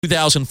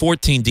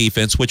2014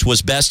 defense, which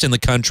was best in the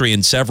country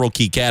in several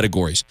key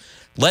categories.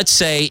 Let's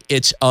say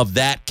it's of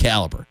that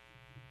caliber.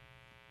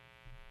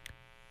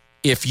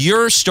 If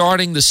you're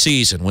starting the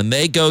season, when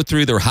they go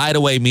through their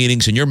hideaway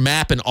meetings and you're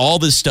mapping all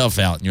this stuff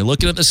out and you're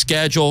looking at the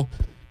schedule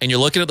and you're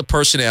looking at the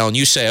personnel and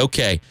you say,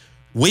 okay,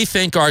 we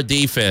think our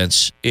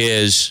defense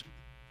is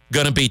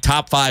going to be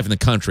top 5 in the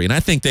country. And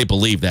I think they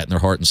believe that in their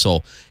heart and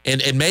soul.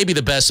 And maybe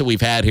the best that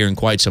we've had here in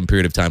quite some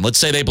period of time. Let's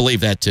say they believe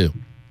that too.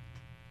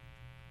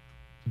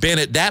 Ben,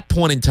 at that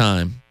point in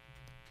time,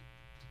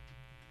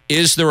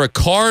 is there a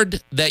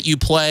card that you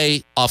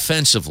play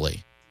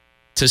offensively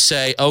to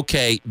say,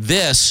 okay,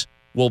 this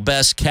will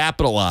best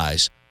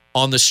capitalize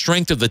on the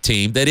strength of the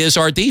team that is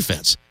our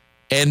defense?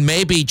 And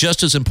maybe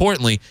just as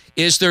importantly,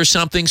 is there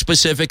something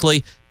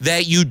specifically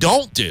that you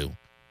don't do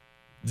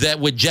that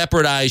would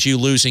jeopardize you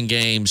losing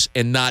games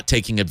and not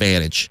taking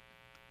advantage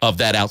of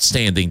that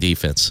outstanding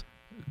defense?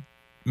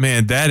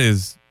 Man, that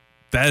is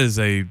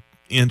a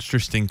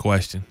interesting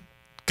question.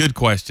 Good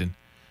question.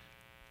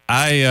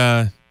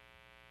 Well,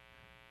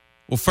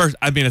 first,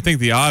 I think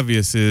the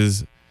obvious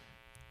is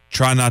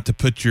try not to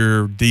put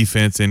your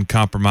defense in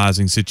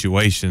compromising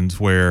situations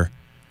where,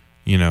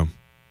 you don't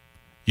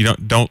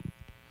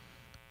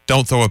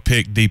throw a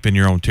pick deep in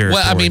your own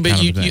territory. Well,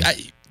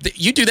 but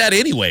you do that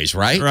anyways,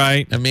 right?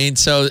 Right.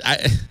 So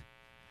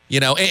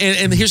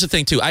and here's the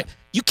thing too.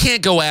 You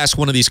can't go ask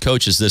one of these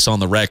coaches this on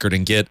the record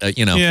and get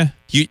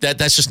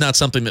that's just not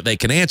something that they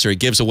can answer. It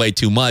gives away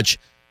too much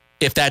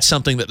if that's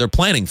something that they're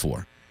planning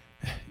for.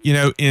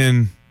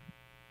 In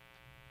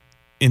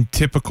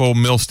typical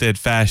Milstead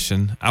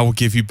fashion, I will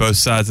give you both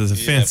sides of the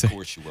fence. Of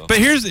course you will. But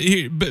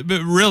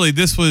but really,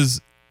 this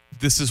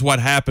is what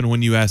happened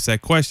when you asked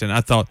that question.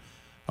 I thought,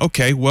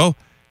 okay, well,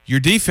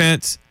 your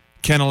defense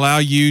can allow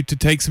you to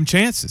take some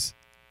chances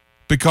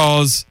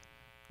because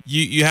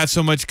you have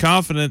so much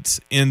confidence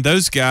in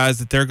those guys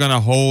that they're going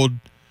to hold.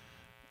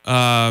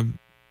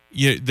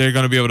 They're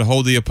going to be able to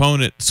hold the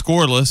opponent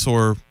scoreless,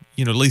 or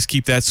at least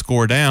keep that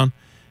score down.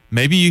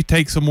 Maybe you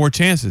take some more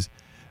chances.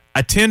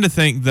 I tend to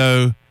think,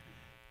 though,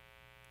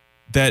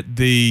 that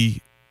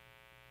the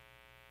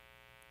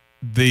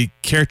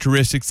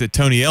characteristics that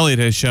Tony Elliott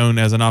has shown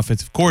as an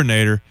offensive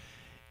coordinator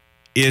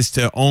is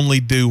to only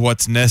do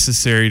what's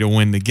necessary to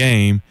win the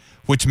game,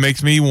 which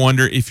makes me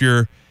wonder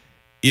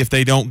if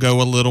they don't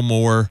go a little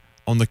more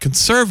on the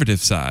conservative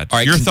side.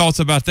 Your thoughts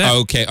about that?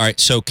 Okay, all right.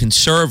 So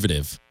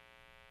conservative,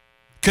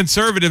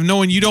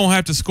 knowing you don't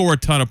have to score a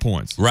ton of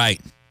points.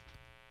 Right.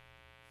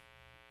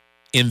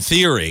 In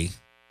theory,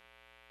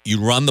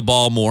 you run the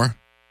ball more.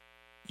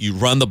 You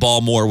run the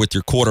ball more with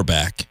your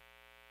quarterback.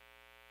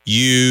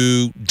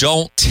 You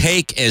don't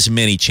take as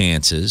many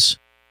chances.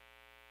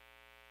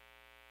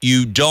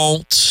 You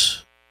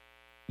don't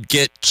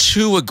get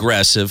too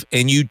aggressive,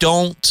 and you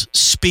don't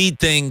speed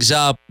things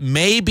up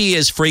maybe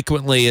as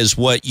frequently as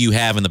what you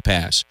have in the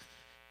past.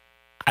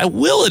 I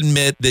will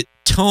admit that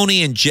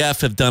Tony and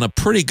Jeff have done a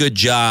pretty good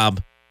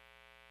job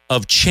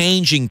of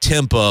changing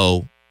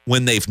tempo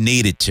when they've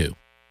needed to,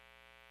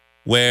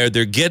 where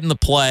they're getting the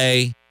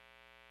play,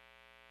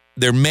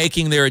 they're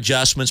making their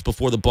adjustments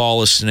before the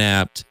ball is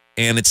snapped,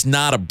 and it's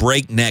not a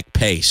breakneck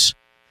pace.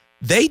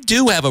 They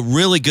do have a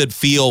really good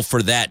feel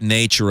for that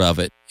nature of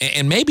it,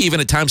 and maybe even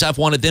at times I've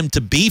wanted them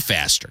to be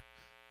faster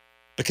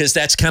because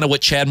that's kind of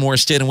what Chad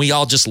Morris did, and we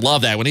all just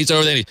love that. When he's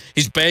over there,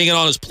 he's banging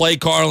on his play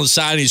card on the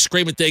side, and he's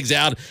screaming things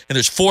out, and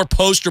there's 4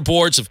 poster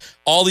boards of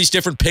all these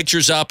different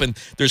pictures up, and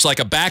there's like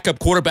a backup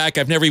quarterback,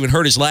 I've never even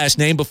heard his last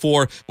name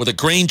before, with a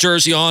green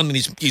jersey on, and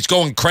he's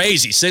going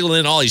crazy,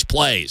 signaling all these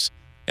plays.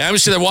 And I'm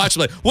just sitting there watching,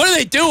 like, what are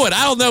they doing?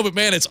 I don't know, but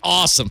man, it's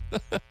awesome.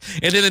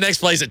 And then the next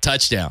play is a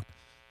touchdown.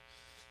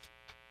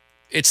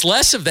 It's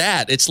less of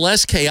that. It's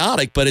less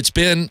chaotic, but it's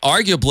been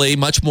arguably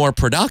much more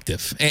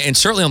productive. And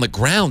certainly on the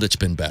ground, it's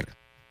been better.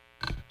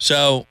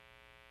 So,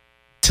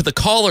 to the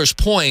caller's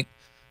point,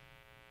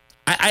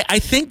 I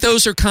think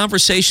those are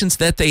conversations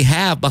that they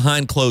have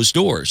behind closed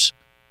doors.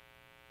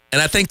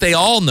 And I think they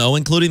all know,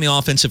 including the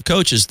offensive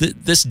coaches,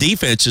 that this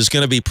defense is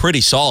going to be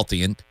pretty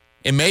salty.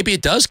 And maybe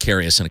it does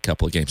carry us in a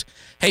couple of games.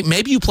 Hey,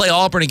 maybe you play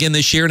Auburn again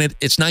this year, and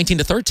it's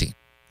 19-13.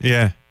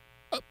 Yeah.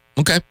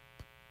 Okay.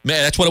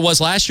 Man, that's what it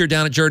was last year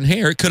down at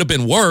Jordan-Hare. It could have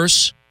been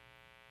worse,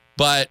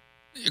 but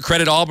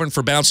credit Auburn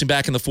for bouncing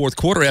back in the fourth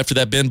quarter after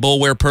that Ben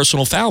Boulware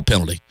personal foul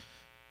penalty.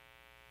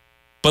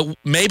 But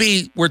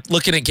maybe we're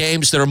looking at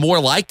games that are more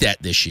like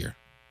that this year.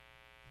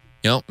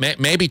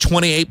 Maybe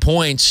 28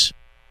 points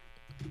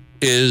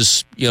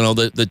is,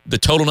 the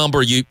total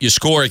number you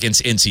score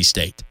against NC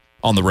State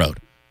on the road.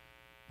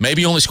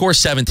 Maybe you only score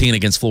 17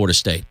 against Florida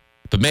State,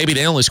 but maybe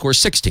they only score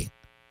 16.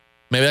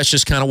 Maybe that's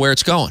just kind of where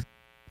it's going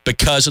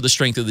because of the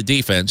strength of the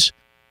defense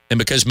and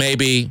because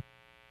maybe,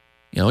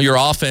 your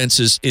offense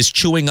is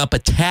chewing up a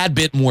tad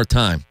bit more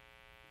time.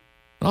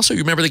 And also,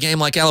 you remember the game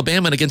like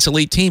Alabama and against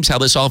elite teams, how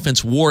this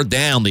offense wore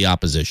down the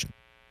opposition.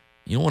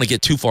 You don't want to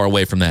get too far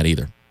away from that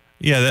either.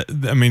 Yeah,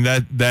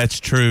 that's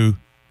true.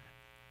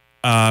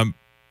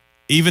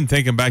 Even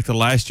thinking back to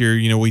last year,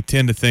 we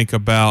tend to think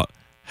about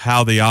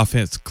how the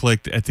offense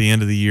clicked at the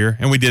end of the year,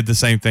 and we did the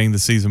same thing the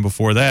season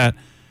before that.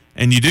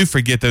 And you do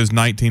forget those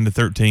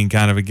 19-13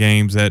 kind of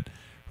games that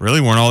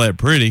really weren't all that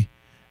pretty,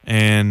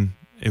 and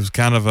it was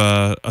kind of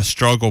a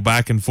struggle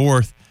back and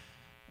forth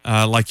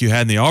like you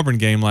had in the Auburn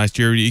game last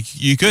year.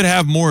 You could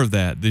have more of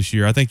that this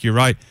year. I think you're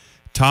right.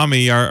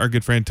 Tommy, our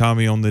good friend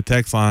Tommy on the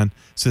text line,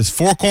 says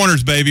 4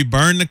 corners, baby,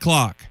 burn the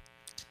clock.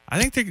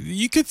 I think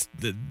you could.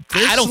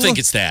 I don't think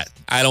it's that.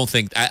 I don't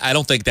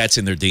think that's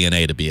in their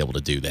DNA to be able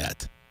to do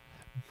that.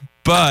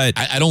 But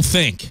I don't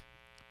think.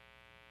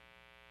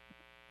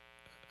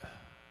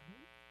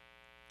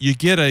 You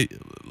get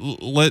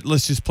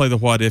let's just play the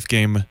what if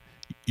game.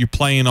 You're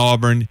playing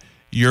Auburn.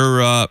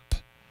 You're up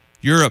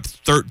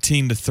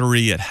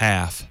 13-3 at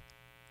half.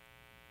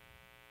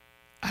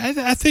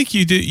 I think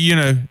you do. You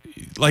know,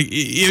 like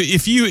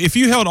if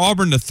you held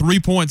Auburn to 3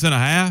 points and a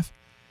half,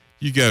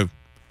 you go,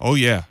 oh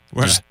yeah.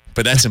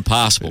 But that's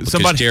impossible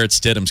because Jarrett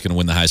Stidham's going to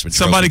win the Heisman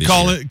Trophy.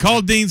 Somebody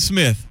call Dean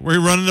Smith. We're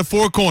running the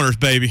 4 corners,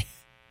 baby.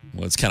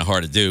 Well, it's kind of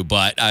hard to do,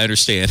 but I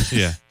understand.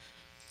 Yeah.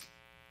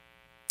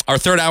 Our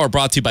third hour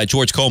brought to you by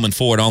George Coleman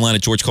Ford, online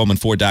at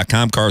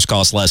georgecolemanford.com. Cars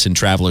cost less than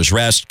travelers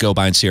rest. Go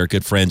by and see our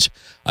good friends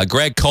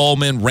Greg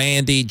Coleman,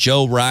 Randy,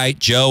 Joe Wright,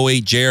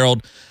 Joey,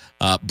 Gerald,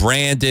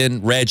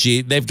 Brandon,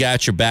 Reggie. They've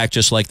got your back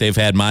just like they've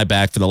had my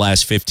back for the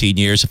last 15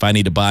 years. If I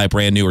need to buy a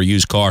brand new or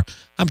used car,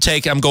 I'm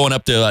going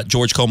up to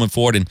George Coleman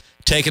Ford and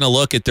taking a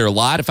look at their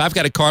lot. If I've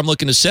got a car I'm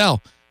looking to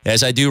sell,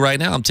 as I do right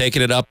now, I'm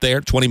taking it up there.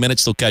 20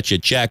 minutes, they'll cut you a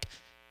check,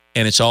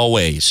 and it's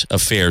always a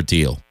fair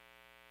deal.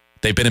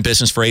 They've been in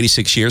business for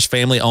 86 years,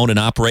 family owned and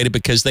operated,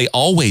 because they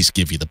always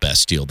give you the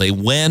best deal. They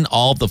win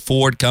all the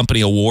Ford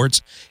Company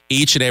awards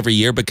each and every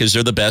year because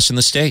they're the best in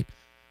the state.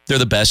 They're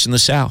the best in the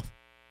South.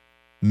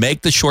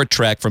 Make the short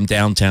trek from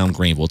downtown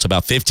Greenville. It's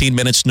about 15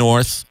 minutes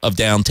north of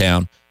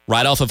downtown,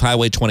 right off of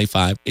Highway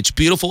 25. It's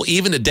beautiful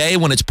even today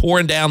when it's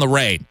pouring down the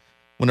rain.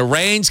 When the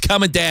rain's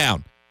coming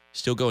down,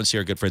 still go and see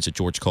our good friends at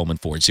George Coleman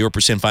Ford.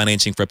 0%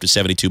 financing for up to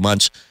 72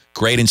 months.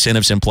 Great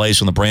incentives in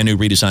place on the brand new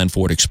redesigned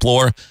Ford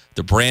Explorer,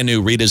 the brand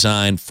new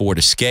redesigned Ford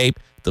Escape,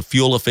 the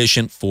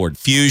fuel-efficient Ford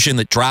Fusion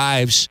that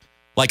drives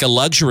like a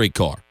luxury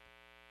car.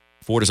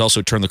 Ford has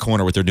also turned the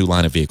corner with their new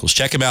line of vehicles.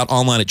 Check them out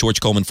online at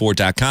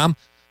georgecolemanford.com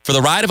for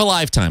the ride of a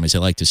lifetime, as they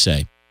like to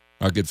say,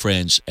 our good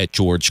friends at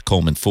George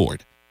Coleman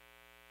Ford.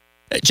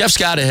 Jeff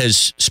Scott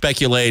has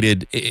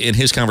speculated in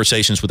his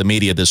conversations with the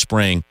media this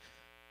spring,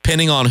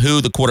 depending on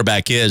who the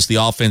quarterback is, the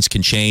offense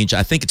can change.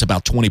 I think it's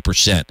about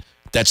 20%.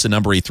 That's the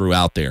number he threw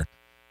out there.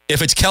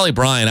 If it's Kelly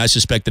Bryant, I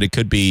suspect that it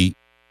could be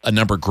a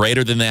number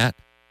greater than that.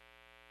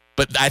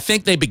 But I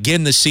think they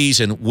begin the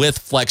season with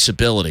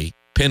flexibility,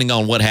 depending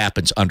on what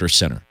happens under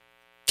center.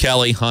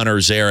 Kelly, Hunter,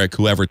 Zarek,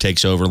 whoever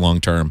takes over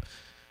long term,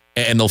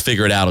 and they'll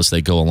figure it out as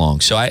they go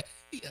along. So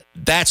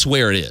that's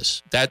where it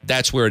is.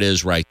 That's where it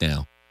is right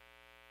now.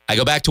 I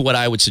go back to what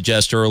I would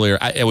suggest earlier.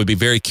 I would be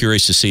very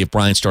curious to see if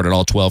Bryant started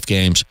all 12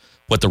 games,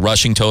 what the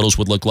rushing totals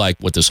would look like,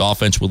 what this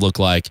offense would look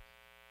like.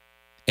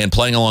 And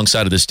playing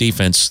alongside of this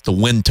defense, the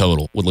win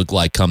total would look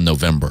like come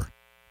November.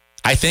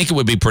 I think it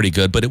would be pretty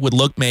good, but it would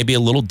look maybe a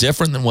little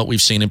different than what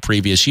we've seen in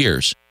previous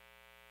years.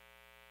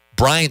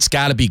 Bryant's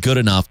got to be good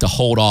enough to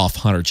hold off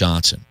Hunter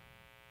Johnson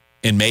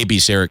and maybe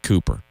Zarek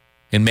Cooper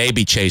and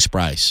maybe Chase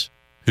Bryce,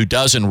 who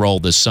does enroll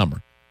this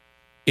summer.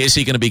 Is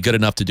he going to be good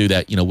enough to do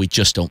that? We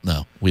just don't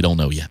know. We don't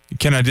know yet.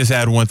 Can I just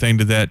add one thing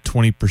to that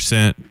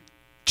 20%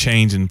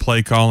 change in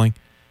play calling?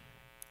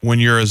 When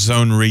you're a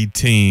zone read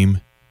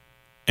team,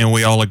 and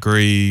we all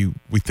agree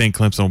we think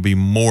Clemson will be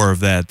more of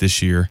that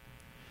this year,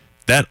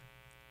 that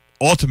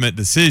ultimate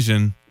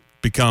decision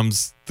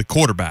becomes the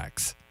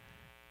quarterback's.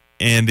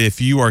 And if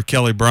you are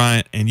Kelly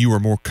Bryant and you are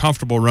more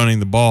comfortable running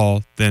the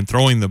ball than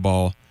throwing the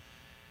ball,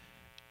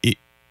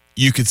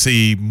 you could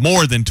see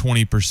more than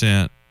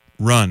 20%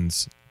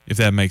 runs, if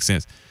that makes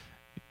sense.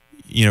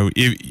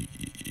 If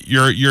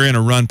you're in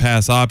a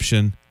run-pass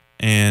option,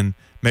 and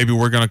maybe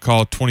we're going to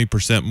call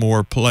 20%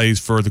 more plays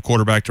for the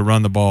quarterback to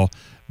run the ball,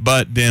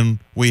 but then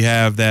we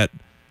have that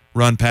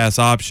run-pass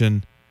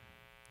option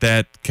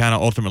that kind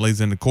of ultimately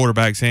is in the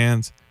quarterback's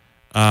hands.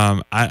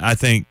 I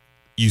think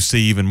you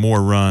see even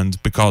more runs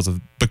because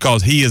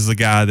he is the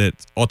guy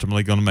that's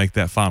ultimately going to make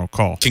that final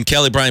call. Can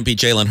Kelly Bryant beat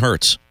Jalen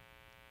Hurts?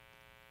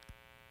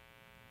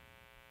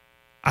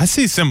 I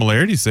see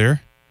similarities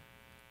there.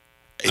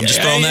 I'm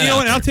just throwing that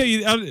out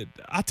there.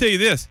 I'll tell you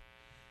this.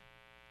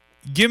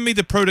 Give me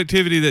the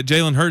productivity that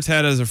Jalen Hurts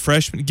had as a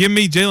freshman. Give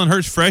me Jalen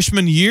Hurts'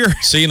 freshman year.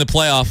 See you in the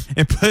playoff.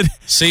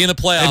 See you in the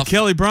playoff. And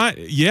Kelly Bryant,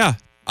 yeah.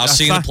 I'll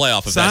see you in the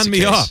playoff if that's the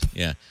case. Sign me up.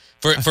 Yeah.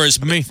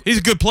 He's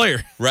a good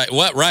player. Right.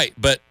 What? Right.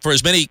 But for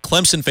as many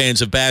Clemson fans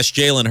have bashed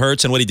Jalen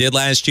Hurts and what he did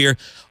last year,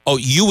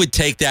 you would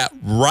take that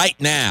right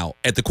now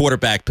at the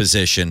quarterback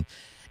position,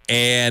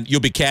 and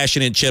you'll be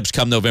cashing in chips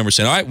come November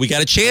saying, all right, we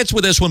got a chance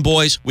with this one,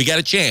 boys. We got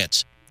a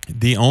chance.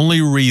 The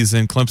only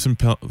reason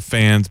Clemson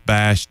fans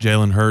bashed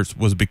Jalen Hurts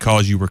was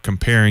because you were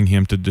comparing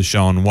him to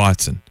Deshaun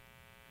Watson.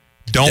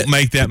 Don't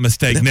make that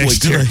mistake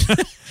next year.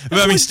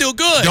 But he's still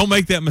good. Don't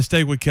make that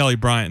mistake with Kelly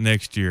Bryant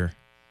next year,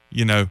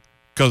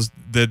 because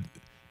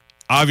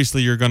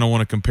obviously you're going to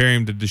want to compare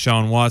him to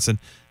Deshaun Watson.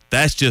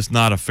 That's just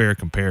not a fair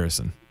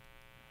comparison.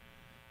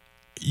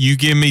 You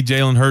give me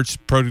Jalen Hurts'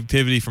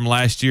 productivity from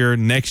last year,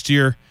 next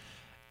year,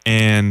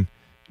 and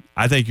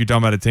I think you're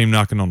talking about a team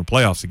knocking on the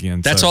playoffs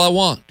again. That's all I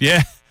want.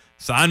 Yeah,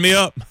 sign me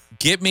up.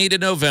 Get me to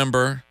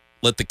November.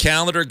 Let the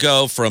calendar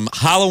go from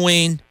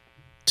Halloween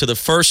to the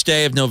first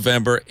day of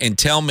November and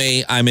tell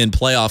me I'm in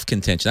playoff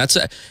contention.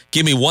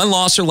 Give me one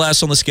loss or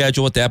less on the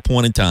schedule at that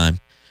point in time.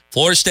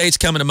 Florida State's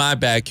coming to my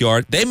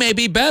backyard. They may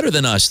be better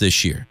than us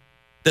this year.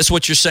 That's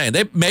what you're saying.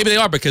 Maybe they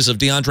are because of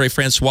DeAndre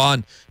Francois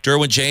and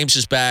Derwin James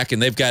is back,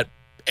 and they've got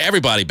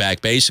everybody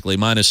back basically,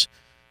 minus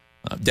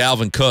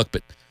Dalvin Cook.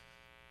 But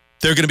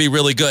they're going to be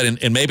really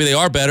good, and maybe they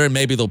are better, and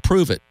maybe they'll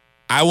prove it.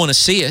 I want to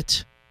see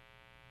it.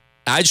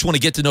 I just want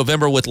to get to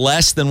November with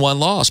less than one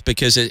loss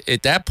because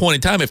at that point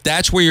in time, if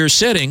that's where you're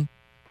sitting,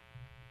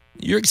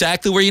 you're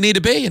exactly where you need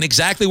to be and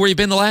exactly where you've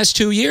been the last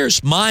 2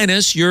 years,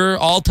 minus your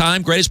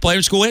all-time greatest player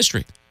in school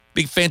history.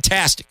 Be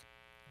fantastic.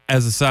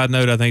 As a side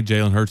note, I think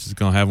Jalen Hurts is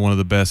going to have one of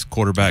the best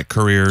quarterback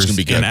careers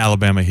in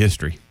Alabama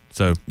history.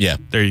 So, yeah,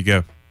 there you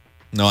go.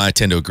 No, I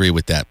tend to agree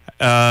with that.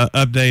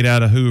 Update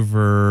out of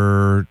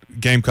Hoover.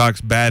 Gamecocks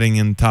batting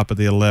in top of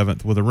the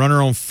 11th with a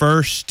runner on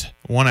first,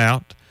 one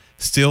out,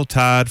 still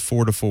tied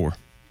 4-4.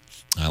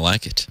 I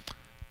like it.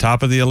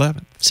 Top of the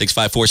 11th.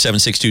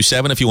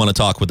 654-7627 if you want to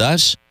talk with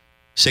us.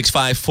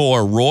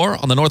 654-ROAR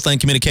on the Northland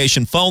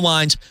Communication phone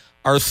lines.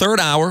 Our third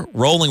hour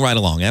rolling right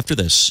along after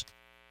this.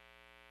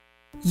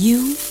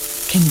 You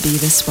can be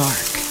the spark.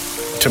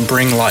 To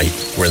bring light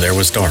where there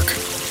was dark.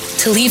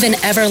 To leave an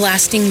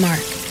everlasting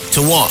mark.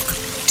 To walk.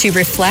 To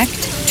reflect.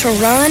 To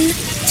run.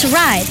 To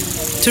ride.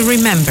 To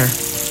remember.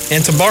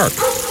 And to bark.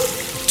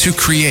 To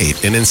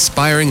create an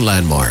inspiring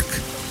landmark.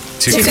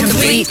 To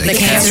complete the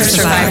Cancer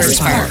Survivors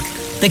Park.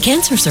 The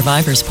Cancer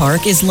Survivors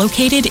Park is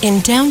located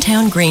in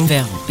downtown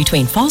Greenville,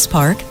 between Falls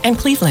Park and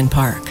Cleveland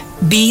Park.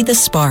 Be the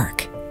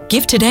spark.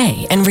 Give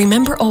today and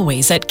remember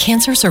always at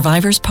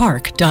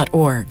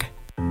cancersurvivorspark.org.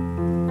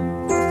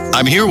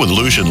 I'm here with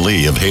Lucian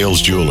Lee of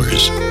Hales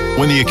Jewelers.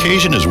 When the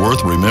occasion is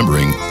worth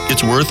remembering,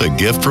 it's worth a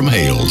gift from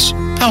Hales.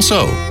 How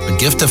so? A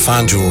gift of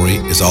fine jewelry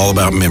is all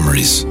about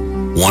memories,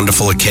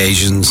 wonderful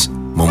occasions,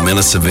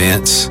 momentous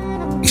events,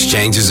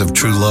 exchanges of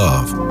true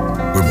love.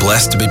 We're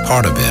blessed to be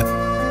part of it.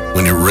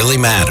 When it really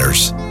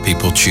matters,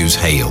 people choose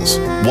Hales.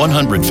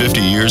 150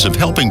 years of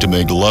helping to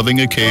make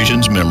loving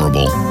occasions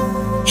memorable.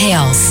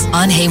 Hales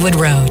on Haywood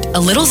Road, a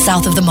little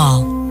south of the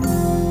mall.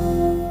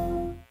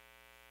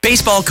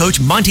 Baseball coach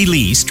Monty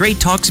Lee straight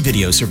talks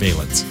video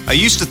surveillance. I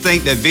used to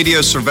think that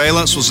video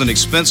surveillance was an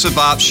expensive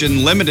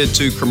option limited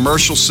to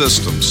commercial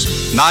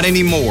systems. Not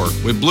anymore.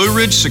 With Blue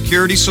Ridge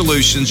Security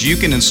Solutions, you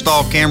can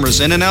install cameras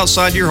in and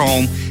outside your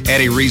home at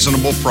a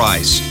reasonable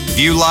price.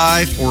 View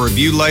live or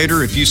review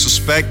later if you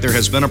suspect there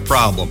has been a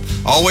problem.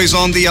 Always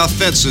on the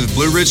offensive,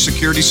 Blue Ridge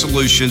Security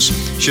Solutions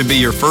should be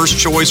your first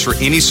choice for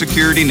any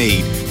security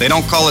need. They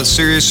don't call it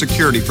serious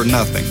security for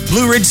nothing.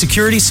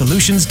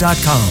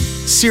 BlueRidgeSecuritySolutions.com.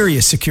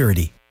 Serious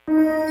security.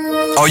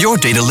 Are your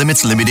data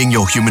limits limiting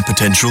your human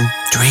potential?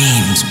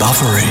 Dreams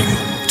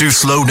buffering. Do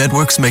slow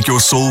networks make your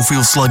soul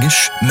feel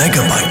sluggish?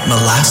 Megabyte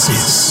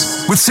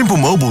molasses. With Simple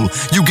Mobile,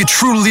 you get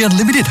truly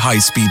unlimited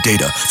high-speed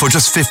data for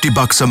just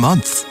 $50 a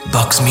month.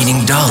 Bucks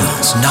meaning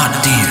dollars,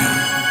 not dear.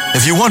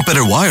 If you want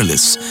better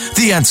wireless,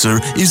 the answer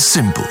is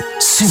simple.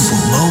 Simple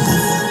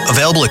Mobile.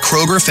 Available at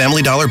Kroger,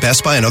 Family Dollar,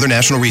 Best Buy, and other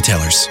national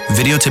retailers.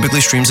 Video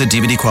typically streams at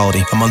DVD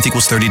quality. A month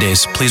equals 30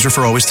 days. Please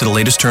refer always to the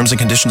latest terms and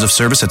conditions of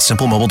service at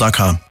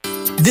simplemobile.com.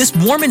 This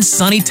warm and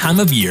sunny time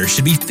of year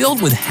should be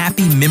filled with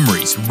happy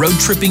memories, road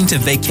tripping to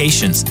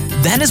vacations.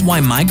 That is why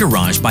My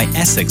Garage by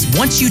Essex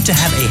wants you to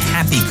have a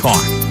happy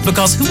car.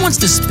 Because who wants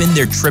to spend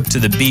their trip to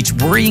the beach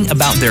worrying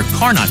about their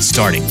car not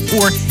starting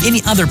or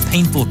any other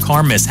painful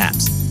car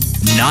mishaps?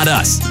 Not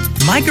us.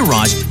 My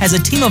Garage has a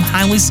team of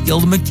highly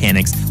skilled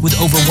mechanics with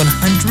over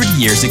 100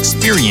 years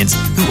experience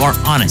who are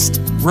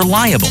honest,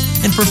 reliable,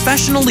 and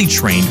professionally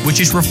trained, which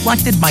is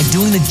reflected by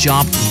doing the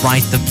job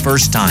right the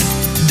first time.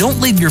 Don't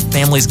leave your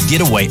family's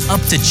getaway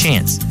up to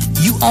chance.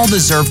 You all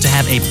deserve to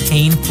have a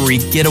pain-free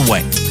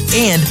getaway.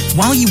 And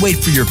while you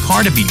wait for your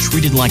car to be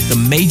treated like the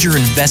major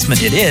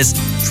investment it is,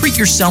 treat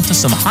yourself to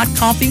some hot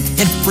coffee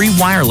and free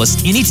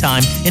wireless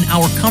anytime in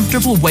our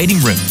comfortable waiting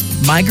room.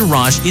 My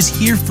Garage is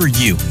here for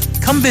you.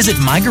 Come visit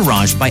My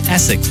Garage by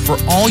Essex for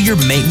all your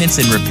maintenance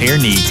and repair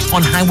needs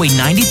on Highway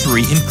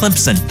 93 in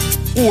Clemson.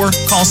 Or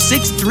call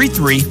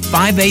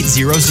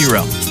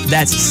 633-5800.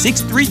 That's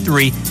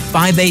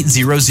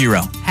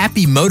 633-5800.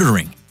 Happy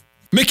motoring.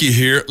 Mickey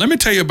here. Let me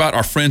tell you about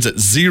our friends at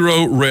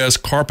Zero Res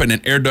Carpet and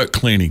Air Duct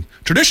Cleaning.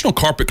 Traditional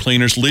carpet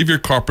cleaners leave your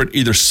carpet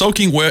either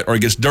soaking wet or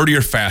it gets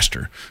dirtier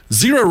faster.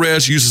 Zero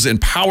Res uses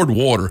empowered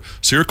water,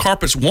 so your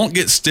carpets won't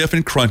get stiff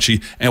and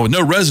crunchy, and with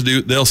no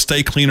residue, they'll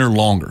stay cleaner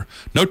longer.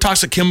 No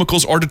toxic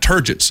chemicals or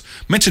detergents.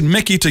 Mention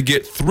Mickey to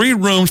get 3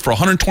 rooms for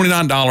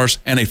 $129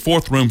 and a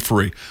 4th room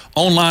free.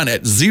 Online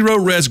at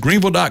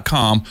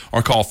ZeroResGreenville.com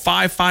or call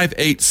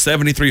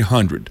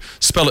 558-7300.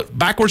 Spell it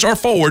backwards or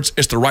forwards,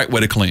 it's the right way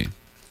to clean.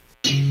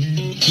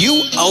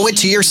 You owe it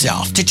to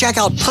yourself to check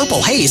out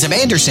Purple Haze of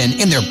Anderson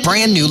in their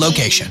brand new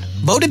location.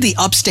 Voted the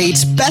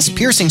Upstate's best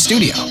piercing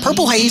studio,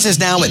 Purple Haze is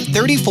now at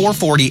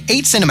 3440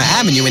 8 Cinema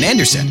Avenue in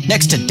Anderson,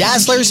 next to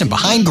Dazzlers and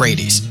behind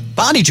Grady's.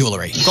 Body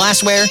jewelry,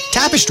 glassware,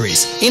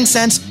 tapestries,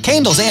 incense,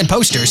 candles and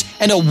posters,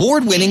 and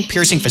award-winning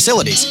piercing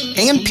facilities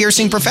and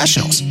piercing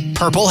professionals.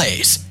 Purple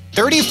Haze,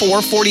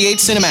 3448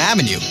 Cinema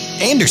Avenue,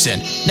 Anderson,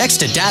 next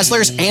to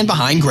Dazzlers and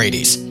behind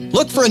Grady's.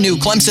 Look for a new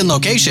Clemson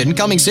location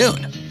coming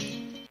soon.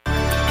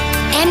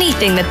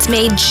 Anything that's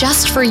made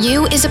just for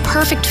you is a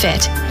perfect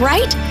fit,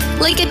 right?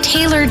 Like a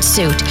tailored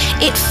suit.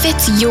 It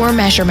fits your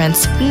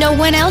measurements, no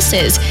one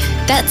else's.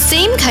 That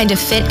same kind of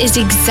fit is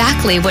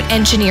exactly what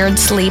Engineered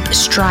Sleep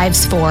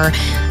strives for.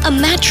 A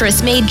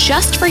mattress made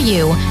just for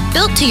you,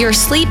 built to your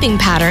sleeping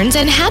patterns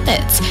and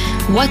habits.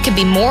 What could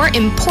be more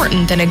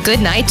important than a good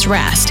night's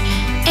rest?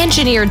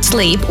 Engineered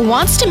Sleep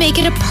wants to make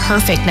it a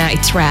perfect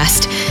night's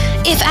rest.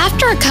 If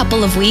after a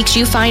couple of weeks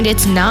you find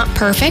it's not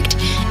perfect,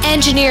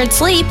 Engineered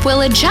Sleep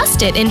will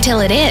adjust it until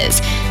it is.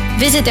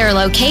 Visit their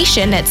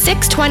location at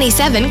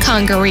 627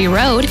 Congaree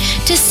Road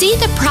to see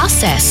the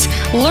process.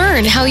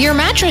 Learn how your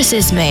mattress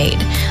is made.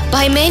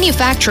 By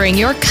manufacturing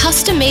your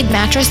custom-made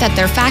mattress at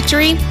their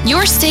factory,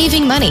 you're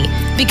saving money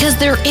because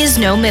there is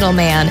no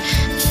middleman.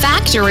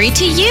 Factory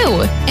to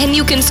you. And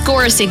you can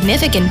score a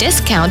significant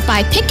discount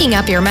by picking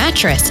up your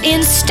mattress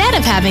instead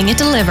of having it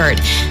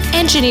delivered.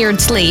 Engineered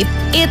Sleep,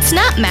 it's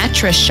not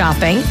mattress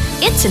shopping,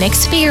 it's an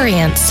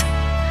experience.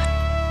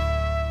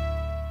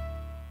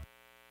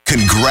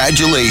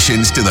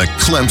 Congratulations to the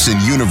Clemson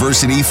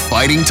University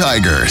Fighting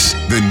Tigers,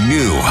 the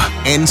new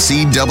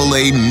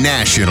NCAA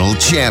National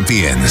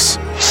Champions.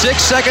 6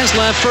 seconds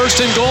left,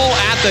 first and goal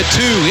at the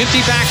 2.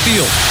 Empty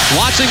backfield.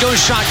 Watson goes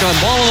shotgun.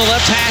 Ball on the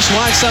left hash,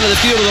 wide side of the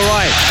field to the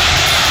right.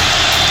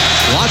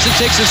 Watson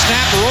takes a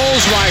snap,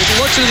 rolls right,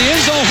 looks into the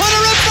end zone.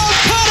 Hunter Renfro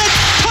caught it!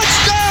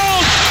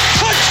 Touchdown!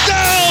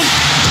 Touchdown!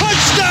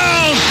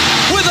 Touchdown!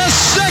 With a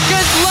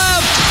second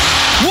left,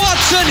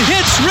 Watson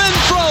hits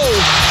Renfro.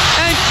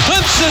 And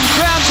Clemson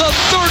grabs a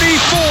 34-31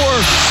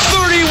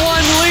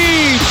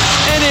 lead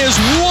and is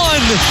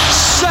 1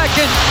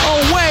 second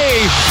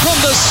away from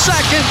the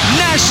second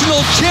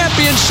national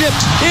championship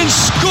in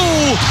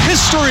school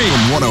history.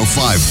 From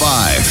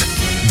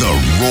 105.5, The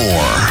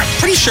Roar.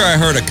 Pretty sure I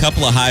heard a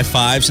couple of high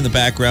fives in the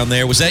background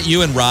there. Was that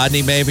you and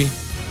Rodney, maybe?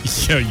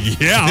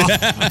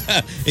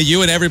 Yeah.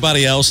 You and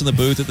everybody else in the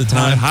booth at the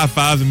time? High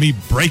fives and me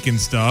breaking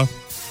stuff.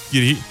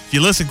 If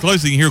you listen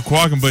closely, you can hear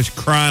Quackenbush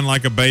crying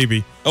like a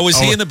baby. Oh, was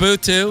he in the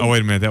booth too? Oh,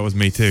 wait a minute. That was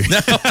me too.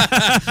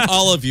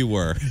 All of you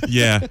were.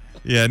 Yeah.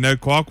 No,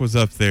 Quack was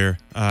up there.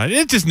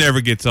 It just never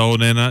gets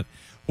old. And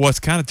what's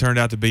kind of turned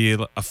out to be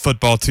a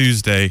football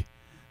Tuesday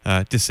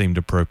just seemed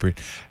appropriate.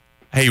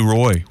 Hey,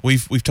 Roy,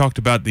 we've talked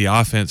about the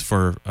offense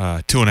for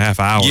 2.5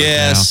 hours.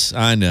 Yes,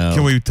 now. I know.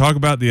 Can we talk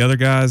about the other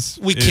guys?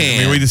 We can.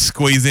 I mean, we just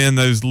squeeze in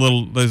those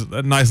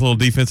nice little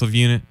defensive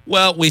unit.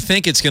 Well, we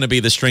think it's going to be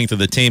the strength of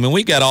the team, and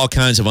we've got all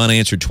kinds of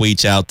unanswered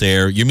tweets out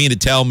there. You mean to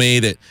tell me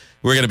that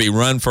we're going to be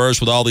run first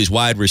with all these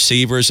wide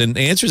receivers? And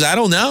the answer is I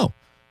don't know.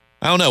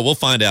 We'll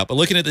find out. But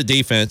looking at the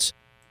defense,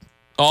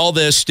 all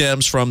this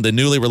stems from the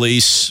newly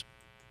released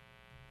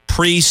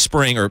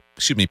post-spring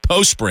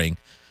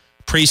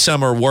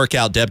pre-summer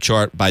workout depth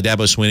chart by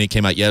Dabo Swinney.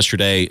 Came out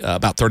yesterday,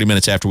 about 30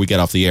 minutes after we got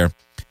off the air.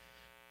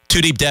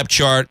 2-deep depth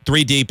chart,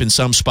 3 deep in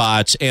some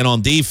spots. And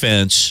on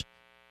defense,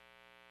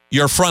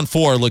 your front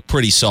four look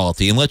pretty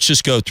salty. And let's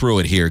just go through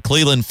it here.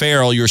 Clelin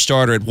Ferrell, your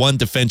starter at one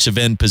defensive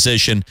end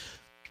position.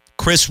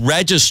 Chris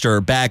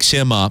Register backs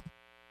him up.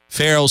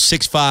 Ferrell's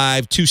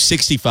 6'5",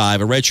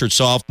 265, a redshirt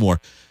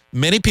sophomore.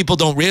 Many people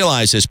don't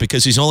realize this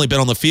because he's only been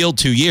on the field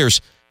 2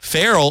 years.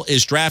 Ferrell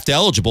is draft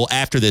eligible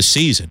after this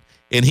season,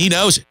 and he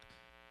knows it.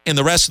 And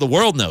the rest of the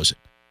world knows it.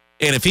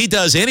 And if he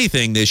does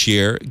anything this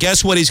year,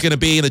 guess what he's going to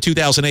be in the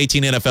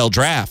 2018 NFL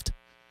draft?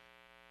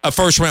 A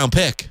first-round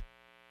pick.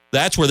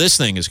 That's where this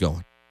thing is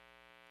going.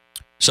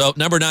 So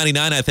number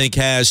 99, I think,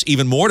 has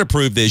even more to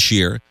prove this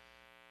year,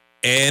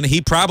 and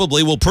he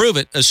probably will prove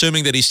it,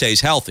 assuming that he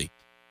stays healthy.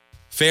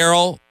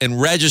 Ferrell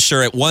and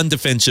Register at one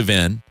defensive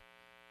end.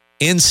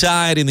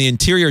 Inside in the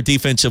interior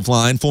defensive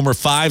line, former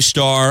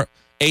 5-star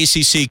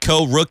ACC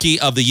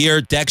co-rookie of the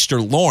year, Dexter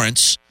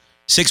Lawrence.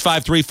 6'5",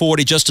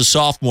 340, just a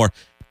sophomore.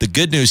 The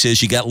good news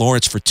is you got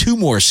Lawrence for 2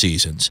 more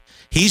seasons.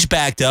 He's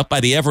backed up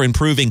by the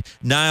ever-improving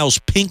Niles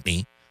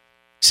Pinckney.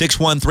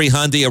 6'1",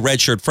 300, a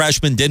redshirt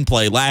freshman. Didn't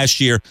play last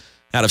year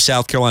out of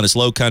South Carolina's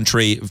Low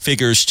Country.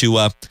 Figures to,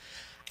 I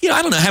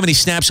don't know how many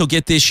snaps he'll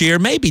get this year.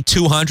 Maybe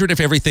 200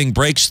 if everything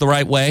breaks the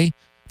right way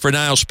for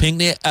Niles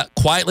Pinckney.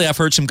 Quietly, I've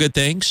heard some good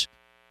things.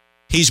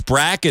 He's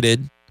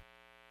bracketed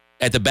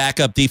at the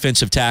backup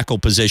defensive tackle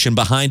position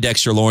behind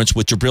Dexter Lawrence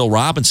with Jabril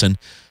Robinson,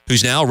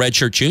 who's now a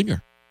redshirt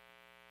junior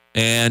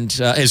and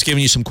has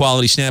given you some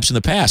quality snaps in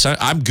the past.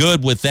 I'm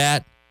good with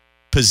that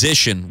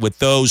position with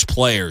those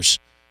players.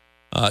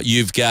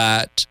 You've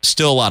got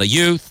still a lot of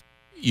youth.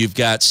 You've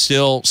got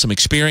still some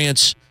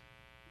experience.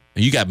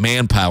 You got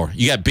manpower.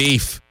 You got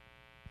beef.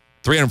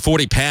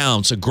 340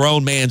 pounds, a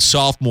grown man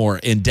sophomore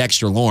in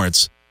Dexter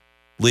Lawrence.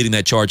 leading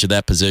that charge at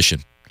that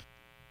position.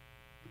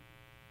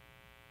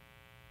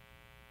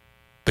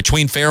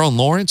 Between Farrell and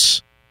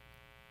Lawrence,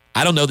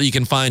 I don't know that you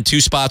can find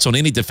two spots on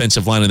any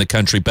defensive line in the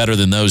country better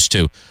than those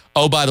two.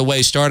 Oh, by the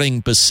way, starting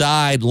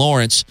beside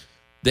Lawrence,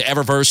 the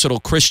ever-versatile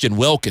Christian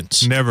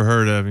Wilkins. Never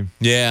heard of him.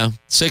 Yeah,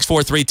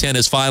 6'4", 310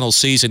 his final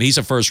season. He's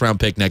a first-round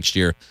pick next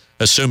year,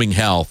 assuming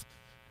health.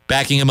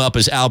 Backing him up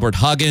is Albert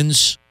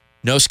Huggins.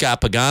 No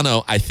Scott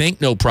Pagano. I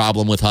think no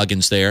problem with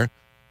Huggins there.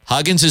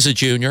 Huggins is a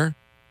junior.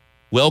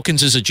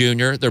 Wilkins is a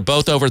junior. They're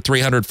both over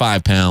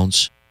 305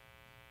 pounds.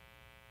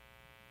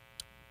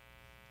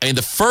 And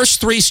the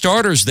first three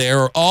starters there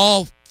are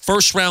all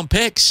first-round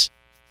picks.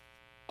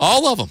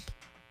 All of them.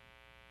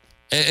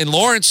 And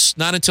Lawrence,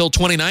 not until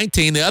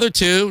 2019. The other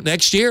two,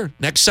 next year,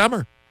 next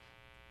summer.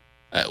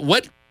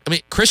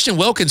 Christian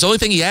Wilkins, the only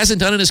thing he hasn't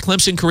done in his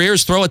Clemson career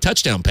is throw a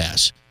touchdown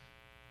pass.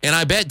 And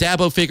I bet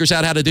Dabo figures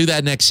out how to do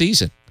that next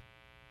season.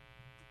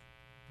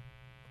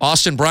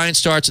 Austin Bryant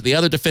starts at the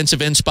other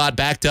defensive end spot,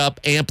 backed up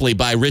amply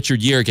by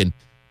Richard Yergin.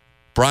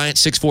 Bryant,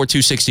 6'4",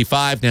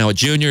 265, now a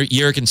junior.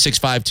 Yergin, 6'5",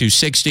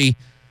 260.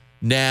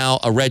 Now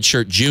a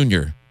redshirt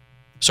junior.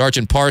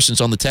 Sergeant Parsons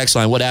on the text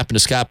line. What happened to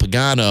Scott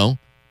Pagano,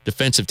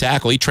 defensive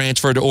tackle? He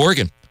transferred to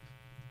Oregon.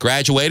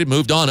 Graduated,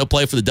 moved on. He'll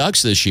play for the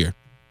Ducks this year.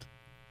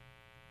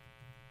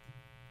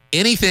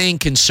 Anything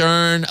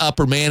concern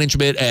upper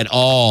management at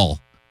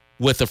all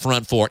with the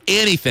front four?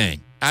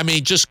 Anything. I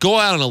mean, just go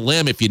out on a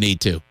limb if you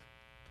need to.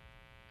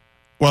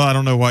 Well, I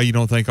don't know why you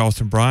don't think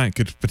Austin Bryant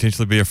could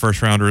potentially be a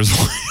first-rounder as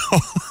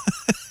well.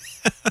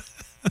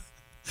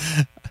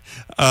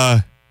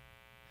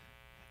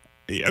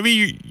 I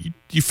mean,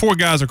 you four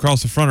guys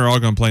across the front are all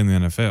going to play in the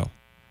NFL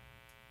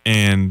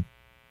and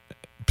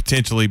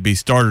potentially be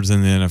starters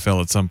in the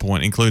NFL at some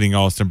point, including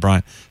Austin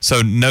Bryant.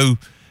 So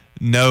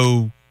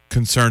no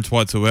concerns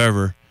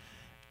whatsoever.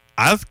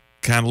 I've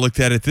kind of looked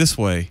at it this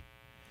way.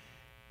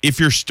 If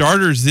your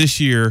starters this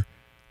year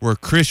were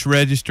Chris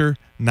Register,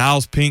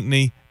 Niles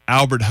Pinckney,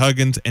 Albert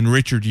Huggins, and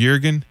Richard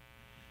Yergin,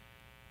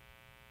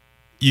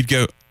 you'd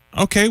go,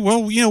 okay,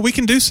 well, we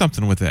can do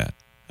something with that.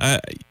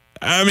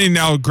 I mean,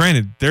 now,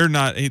 granted, they're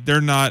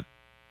not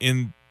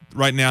in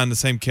right now in the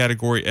same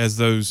category as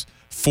those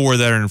four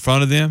that are in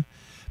front of them,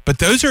 but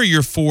those are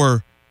your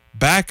four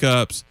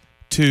backups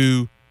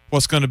to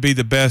what's going to be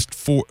the best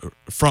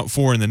front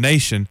four in the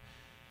nation.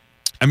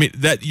 I mean,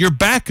 that your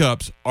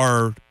backups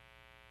are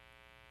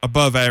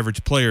above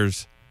average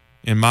players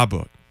in my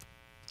book.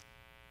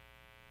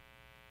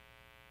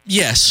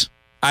 Yes,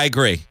 I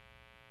agree.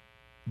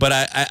 But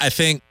I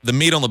think the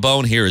meat on the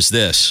bone here is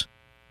this.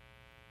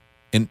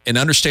 And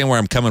understand where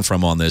I'm coming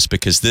from on this,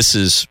 because this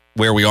is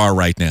where we are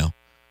right now.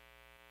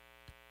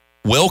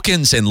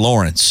 Wilkins and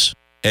Lawrence,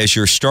 as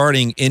your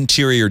starting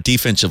interior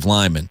defensive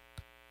linemen,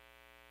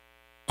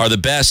 are the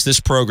best this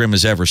program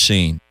has ever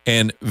seen,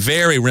 and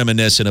very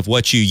reminiscent of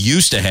what you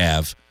used to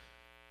have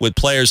with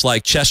players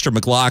like Chester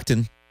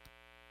McLaughlin,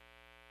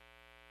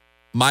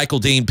 Michael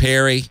Dean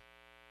Perry,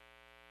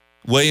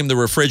 William the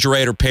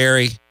Refrigerator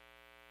Perry,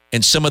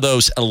 and some of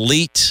those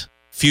elite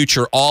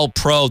future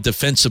all-pro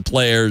defensive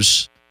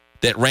players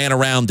that ran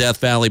around Death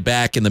Valley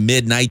back in the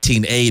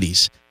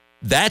mid-1980s.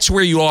 That's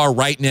where you are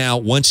right now,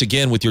 once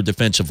again, with your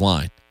defensive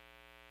line.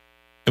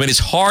 I mean, it's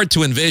hard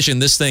to envision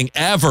this thing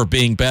ever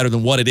being better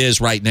than what it is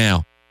right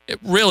now. It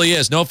really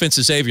is. No offense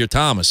to Xavier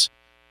Thomas.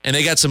 And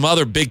they got some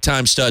other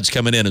big-time studs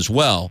coming in as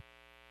well.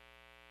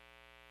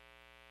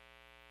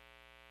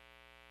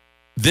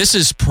 This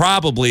is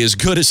probably as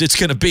good as it's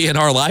going to be in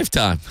our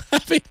lifetime.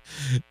 I mean,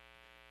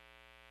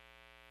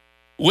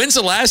 when's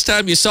the last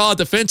time you saw a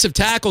defensive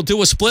tackle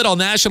do a split on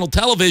national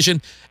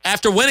television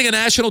after winning a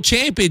national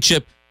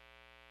championship?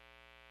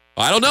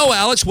 I don't know,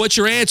 Alex. What's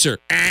your answer?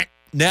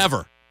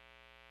 Never.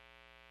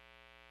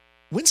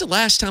 When's the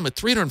last time a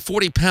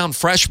 340-pound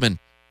freshman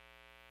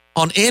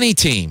on any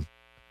team,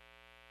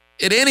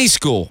 at any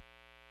school,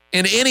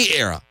 in any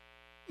era,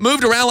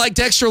 moved around like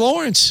Dexter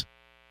Lawrence?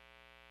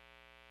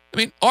 I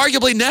mean,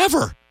 arguably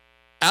never.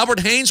 Albert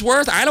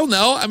Hainsworth? I don't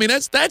know. I mean,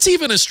 that's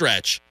even a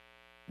stretch.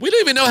 We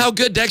don't even know how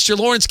good Dexter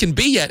Lawrence can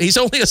be yet. He's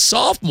only a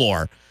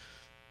sophomore.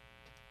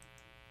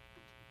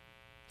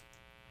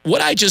 What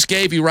I just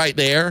gave you right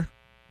there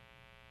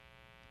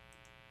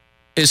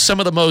is some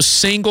of the most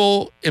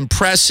single,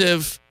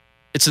 impressive,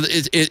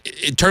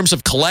 in terms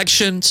of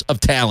collections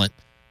of talent,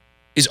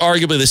 is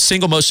arguably the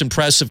single most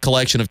impressive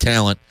collection of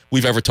talent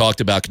we've ever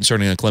talked about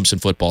concerning a Clemson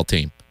football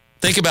team.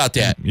 Think about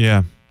that.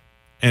 Yeah.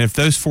 And if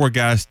those four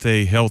guys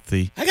stay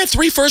healthy. I got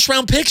 3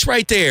 first-round picks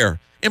right there.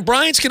 And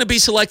Bryant's going to be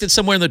selected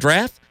somewhere in the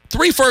draft.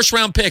 3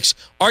 first-round picks,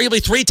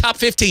 arguably 3 top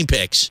 15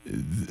 picks.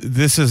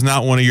 This is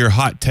not one of your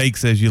hot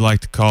takes, as you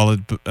like to call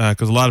it,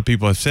 because a lot of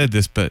people have said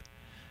this, but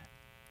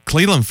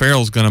Clelin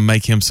Ferrell's going to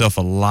make himself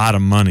a lot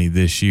of money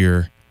this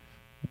year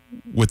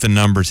with the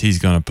numbers he's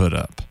going to put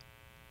up.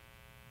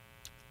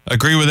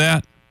 Agree with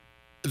that?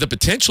 The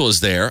potential is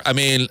there. I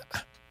mean,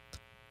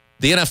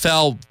 the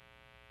NFL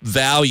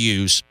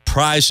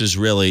prizes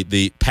really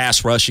the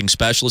pass rushing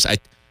specialist.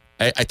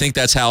 I think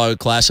that's how I would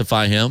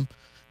classify him.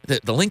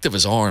 The length of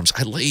his arms.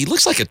 He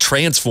looks like a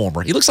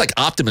transformer. He looks like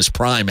Optimus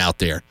Prime out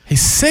there.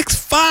 He's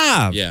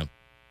 6'5". Yeah.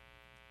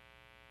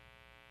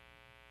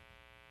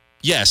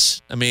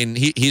 Yes. I mean,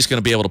 he's going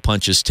to be able to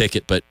punch his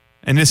ticket, but.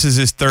 And this is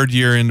his third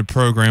year in the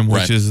program,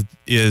 which Right.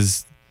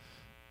 is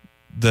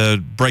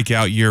the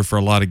breakout year for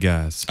a lot of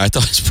guys. I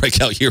thought his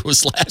breakout year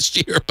was last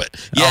year, but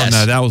yes. Oh,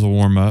 no, that was a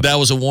warm-up. That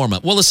was a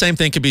warm-up. Well, the same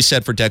thing could be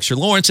said for Dexter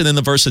Lawrence, and then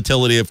the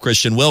versatility of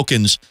Christian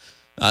Wilkins,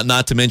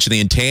 not to mention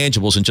the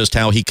intangibles and just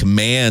how he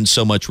commands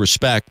so much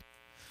respect.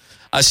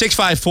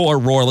 654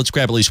 Roar. Let's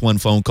grab at least one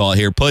phone call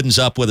here. Puddin's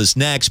up with us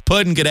next.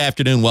 Puddin, good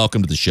afternoon.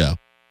 Welcome to the show.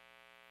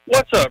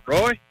 What's up,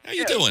 Roy? How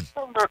you doing?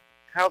 I'm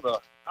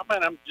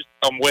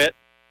wet.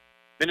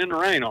 Been in the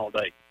rain all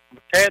day. I'm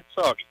a tad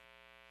soggy.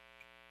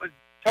 But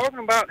talking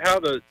about how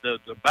the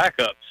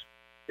backups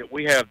that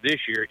we have this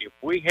year,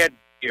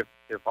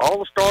 if all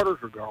the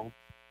starters were gone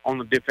on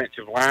the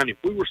defensive line, if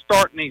we were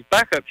starting these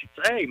backups,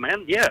 you'd say, hey,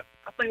 man, yeah,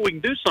 I think we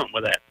can do something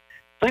with that.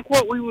 Think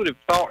what we would have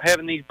thought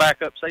having these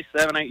backups, say,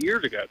 7-8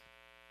 years ago.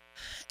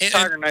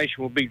 Tiger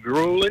Nation will be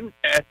drooling.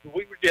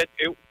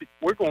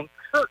 We're going to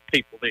hurt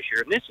people this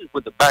year, and this is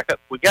with the backups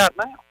we got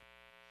now.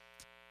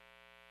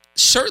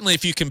 Certainly,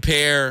 if you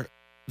compare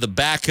the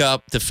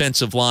backup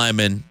defensive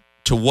lineman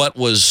to what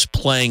was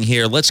playing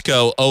here, let's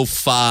go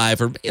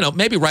 05 or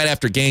maybe right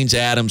after Gaines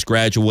Adams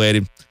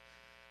graduated.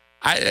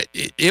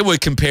 It would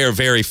compare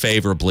very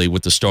favorably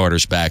with the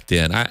starters back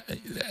then.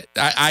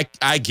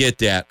 I get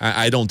that.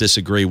 I don't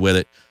disagree with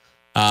it.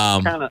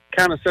 Kind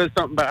of says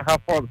something about how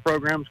far the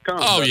program's come.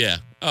 Oh yeah.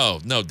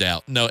 Oh, no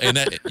doubt. No, and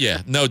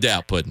no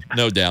doubt, Puddin.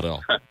 No doubt at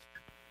all.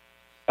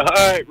 All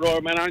right, Roy,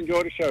 man, I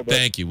enjoy the show, buddy.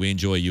 Thank you. We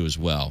enjoy you as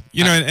well.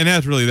 And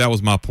that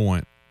was my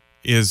point.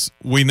 Is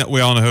we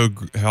all know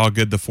how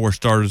good the four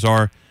starters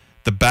are.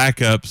 The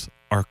backups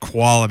are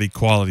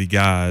quality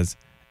guys.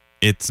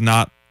 It's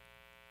not,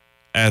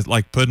 as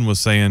like Puddin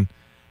was saying,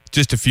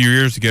 just a few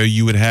years ago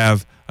you would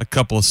have a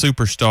couple of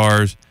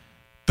superstars,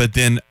 but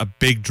then a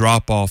big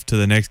drop-off to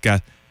the next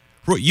guy.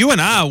 You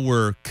and I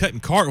were cutting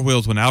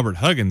cartwheels when Albert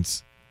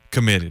Huggins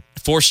committed.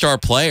 4-star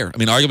player. I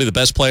mean, arguably the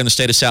best player in the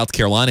state of South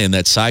Carolina in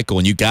that cycle,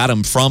 and you got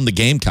him from the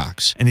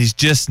Gamecocks. And he's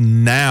just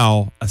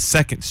now a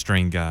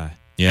second-string guy.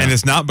 Yeah. And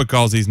it's not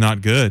because he's not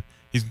good.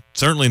 He's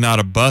certainly not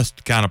a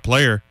bust kind of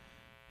player.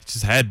 He's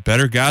just had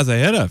better guys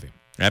ahead of him.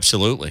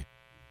 Absolutely.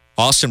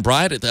 Austin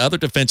Bryant at the other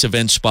defensive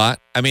end spot.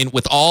 I mean,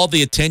 with all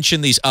the attention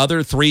these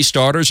other three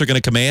starters are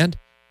going to command,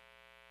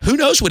 who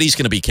knows what he's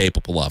going to be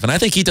capable of? And I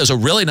think he does a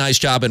really nice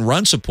job in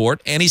run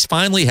support, and he's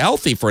finally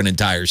healthy for an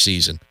entire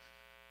season.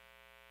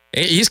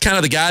 He's kind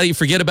of the guy that you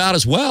forget about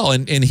as well,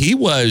 and he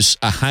was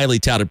a highly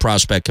touted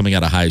prospect coming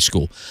out of high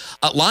school.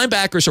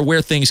 Linebackers are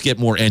where things get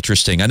more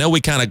interesting. I know we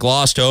kind of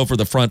glossed over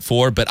the front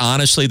four, but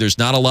honestly, there's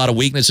not a lot of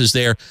weaknesses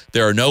there.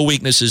 There are no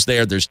weaknesses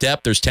there. There's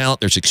depth, there's talent,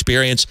 there's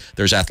experience,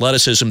 there's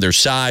athleticism, there's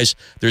size,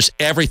 there's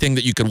everything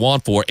that you could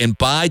want for. And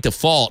by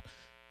default,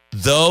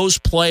 those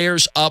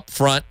players up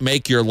front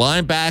make your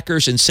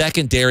linebackers and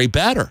secondary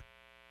better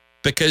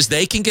because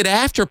they can get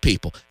after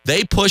people.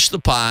 They push the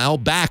pile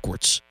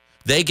backwards.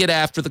 They get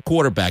after the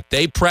quarterback.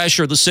 They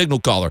pressure the signal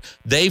caller.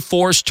 They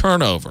force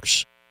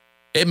turnovers.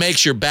 It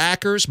makes your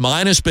backers,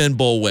 minus Ben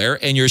Boulware,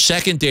 and your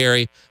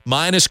secondary,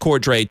 minus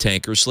Cordray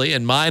Tankersley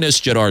and minus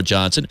Jadar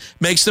Johnson,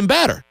 makes them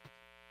better.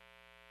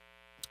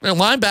 Now,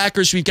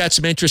 linebackers, we've got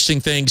some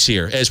interesting things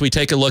here as we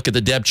take a look at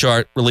the depth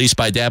chart released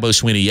by Dabo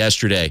Swinney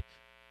yesterday.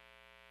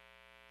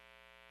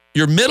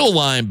 Your middle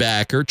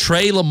linebacker,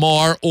 Trey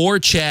Lamar or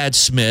Chad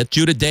Smith,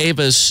 Judah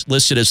Davis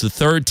listed as the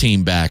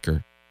third-team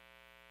backer.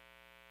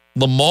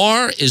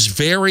 Lamar is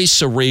very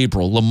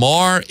cerebral.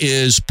 Lamar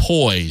is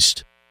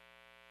poised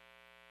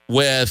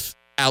with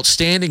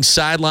outstanding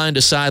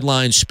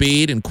sideline-to-sideline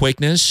speed and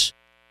quickness.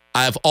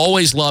 I've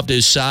always loved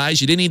his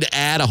size. You didn't need to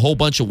add a whole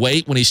bunch of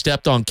weight when he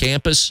stepped on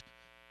campus.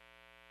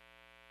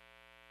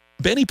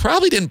 Benny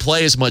probably didn't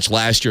play as much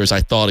last year as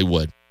I thought he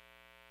would.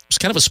 He was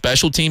kind of a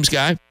special teams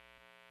guy.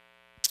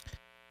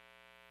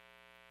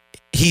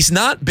 He's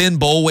not Ben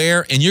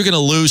Boulware, and you're going to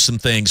lose some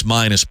things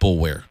minus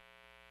Boulware.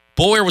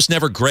 Boulware was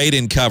never great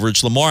in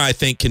coverage. Lamar, I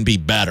think, can be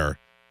better,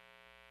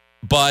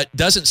 but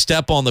doesn't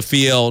step on the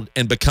field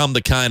and become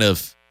the kind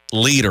of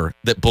leader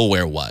that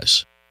Boulware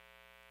was.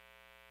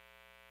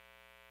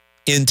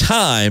 In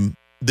time,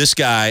 this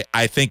guy,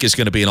 I think, is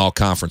going to be an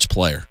all-conference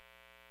player,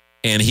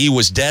 and he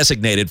was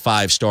designated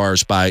 5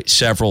 stars by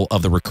several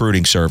of the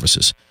recruiting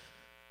services.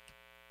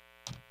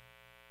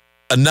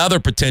 Another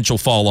potential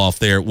fall off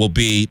there will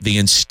be the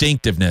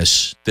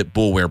instinctiveness that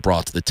Boulware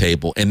brought to the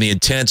table and the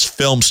intense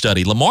film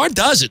study. Lamar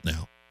does it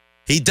now.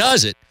 He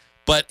does it,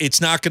 but it's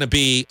not going to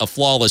be a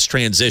flawless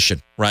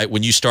transition, right?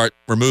 When you start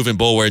removing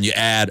Boulware and you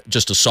add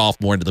just a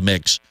sophomore into the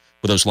mix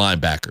with those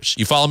linebackers.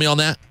 You follow me on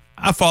that?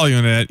 I follow you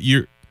on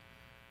that.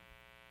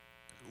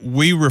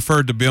 We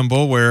referred to Ben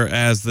Boulware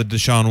as the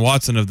Deshaun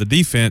Watson of the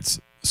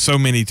defense so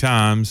many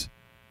times.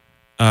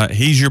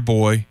 He's your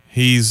boy.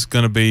 He's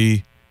going to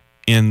be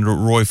in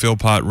Roy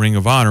Philpott Ring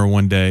of Honor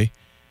one day,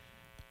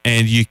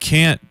 and you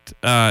can't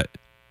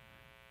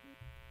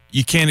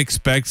you can't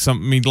expect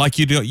something. I mean, like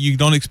you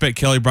don't expect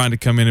Kelly Bryant to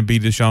come in and be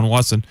Deshaun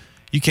Watson.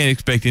 You can't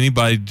expect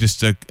anybody just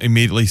to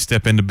immediately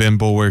step into Ben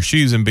Boulware's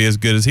shoes and be as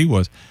good as he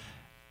was.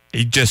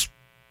 It's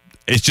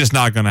just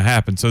not going to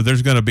happen. So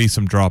there's going to be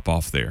some drop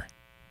off there.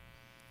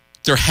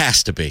 There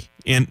has to be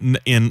in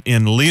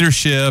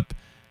leadership,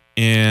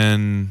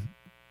 in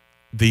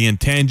the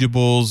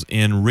intangibles,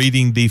 in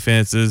reading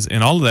defenses,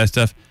 and all of that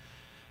stuff.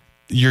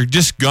 You're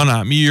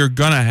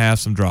gonna have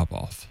some drop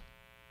off.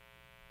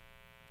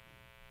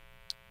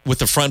 With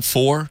the front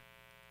four,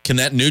 can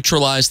that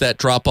neutralize that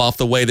drop off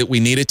the way that we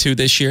need it to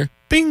this year?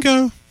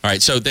 Bingo. All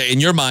right, so in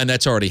your mind,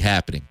 that's already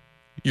happening.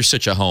 You're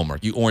such a homer.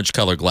 You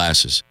orange-colored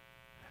glasses.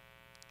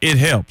 It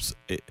helps.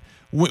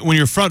 When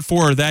your front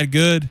four are that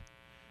good,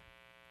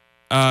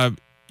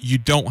 you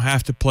don't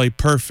have to play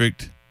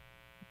perfect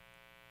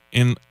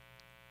in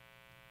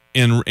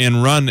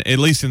run, at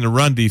least in the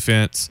run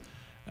defense,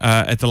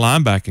 at the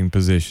linebacking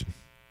position.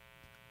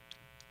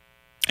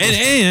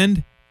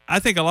 And I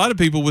think a lot of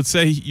people would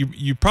say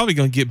you're probably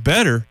going to get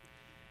better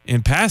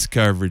in pass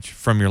coverage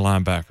from your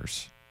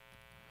linebackers.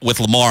 With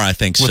Lamar, I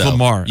think so. With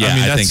Lamar. Yeah,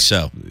 I think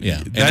so.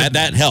 Yeah. And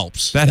that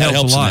helps. That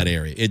helps a lot in that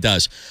area. It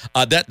does.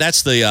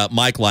 That's the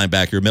Mike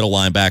linebacker, your middle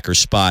linebacker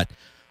spot.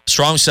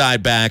 Strong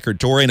side backer,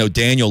 Dorian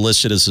O'Daniel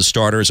listed as the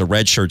starter as a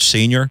redshirt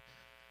senior.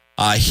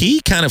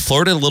 He kind of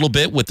flirted a little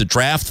bit with the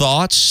draft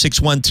thoughts,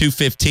 6'1",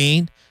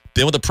 215.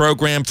 Been with the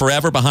program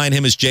forever. Behind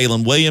him is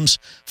Jalen Williams,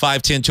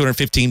 5'10",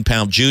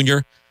 215-pound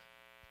junior.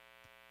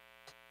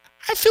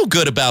 I feel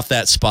good about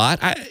that spot.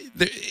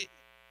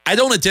 I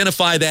don't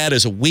identify that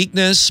as a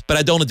weakness, but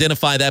I don't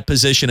identify that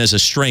position as a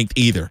strength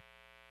either.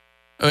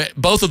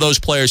 Both of those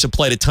players have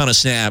played a ton of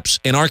snaps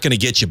and aren't going to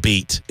get you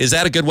beat. Is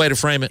that a good way to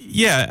frame it?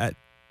 Yeah.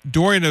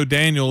 Dorian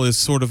O'Daniel is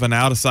sort of an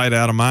out of sight,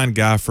 out of mind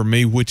guy for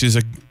me, which is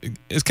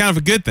kind of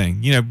a good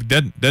thing. You know,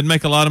 doesn't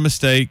make a lot of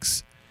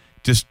mistakes,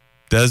 just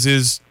does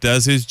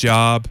his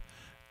job.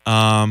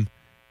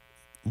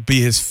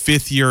 Be his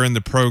fifth year in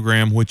the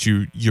program, which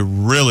you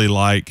really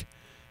like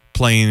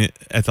playing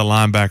at the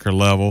linebacker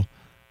level.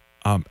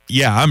 I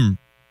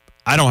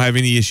don't have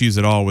any issues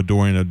at all with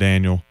Dorian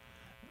O'Daniel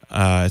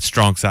at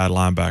strong side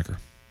linebacker.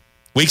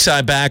 Weak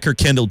side backer,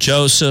 Kendall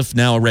Joseph,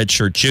 now a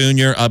redshirt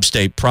junior,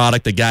 upstate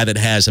product, a guy that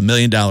has $1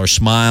 million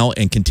smile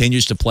and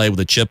continues to play with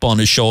a chip on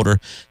his shoulder.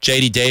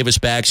 J.D. Davis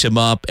backs him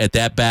up at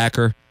that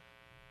backer.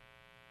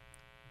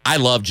 I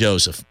love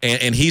Joseph,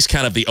 and he's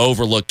kind of the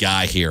overlooked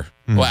guy here.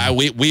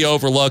 Mm-hmm. We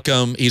overlook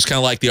him. He's kind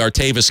of like the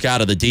Artavis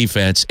Scott of the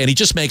defense, and he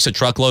just makes a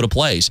truckload of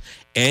plays.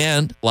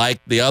 And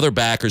like the other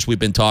backers we've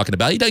been talking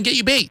about, he doesn't get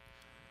you beat.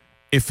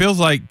 It feels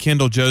like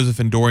Kendall Joseph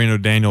and Dorian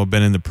O'Daniel have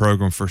been in the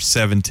program for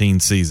 17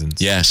 seasons.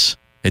 Yes.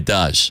 It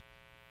does.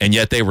 And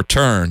yet they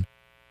return,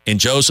 in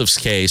Joseph's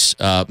case,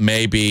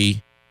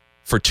 maybe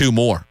for 2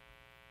 more.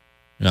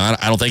 You know,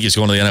 I don't think he's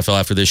going to the NFL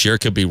after this year.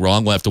 Could be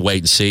wrong. We'll have to wait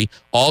and see.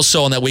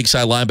 Also on that weak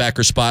side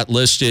linebacker spot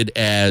listed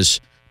as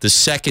the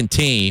second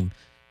team,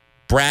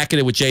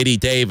 bracketed with J.D.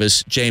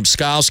 Davis, James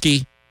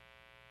Skalski,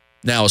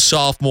 now a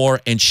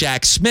sophomore, and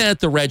Shaq Smith,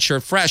 the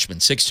redshirt freshman,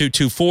 6'2",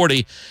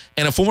 240,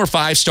 and a former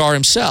 5-star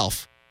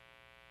himself.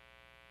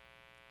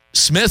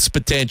 Smith's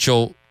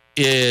potential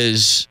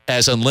is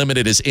as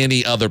unlimited as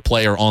any other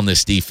player on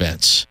this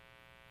defense.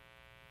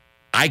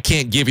 I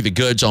can't give you the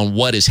goods on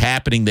what is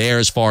happening there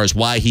as far as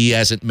why he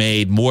hasn't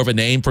made more of a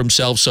name for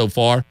himself so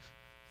far.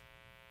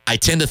 I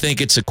tend to think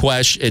it's a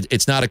question.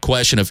 It's not a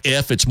question of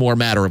if, it's more a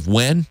matter of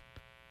when.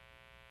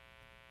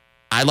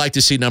 I'd like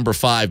to see number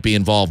 5 be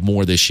involved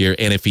more this year,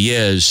 and if he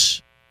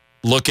is,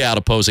 look out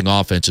opposing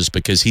offenses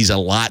because he's a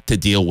lot to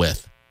deal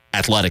with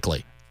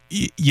athletically.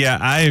 Yeah,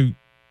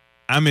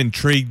 I'm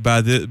intrigued by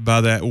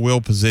that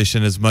will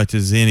position as much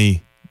as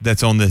any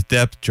that's on this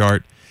depth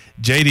chart.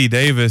 J.D.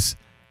 Davis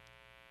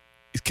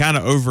is kind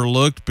of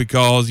overlooked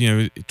because, you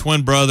know,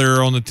 twin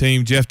brother on the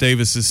team, Jeff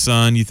Davis's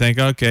son. You think,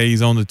 okay,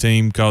 he's on the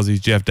team because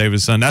he's Jeff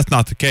Davis' son. That's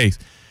not the case.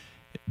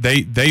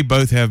 They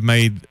both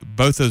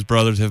those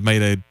brothers have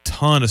made a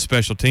ton of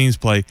special teams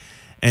play,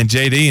 and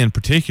J.D. in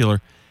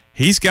particular,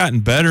 he's gotten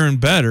better and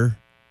better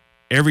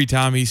every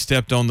time he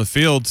stepped on the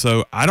field.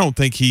 So I don't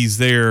think he's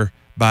there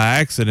by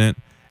accident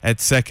at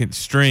second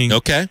string.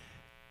 Okay.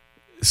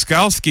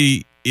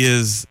 Skalski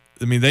is,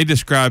 they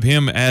describe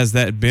him as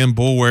that Ben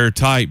Boulware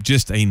type,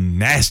 just a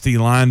nasty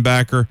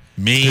linebacker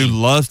who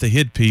loves to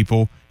hit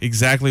people,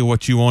 exactly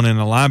what you want in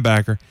a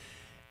linebacker.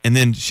 And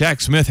then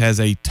Shaq Smith has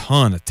a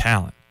ton of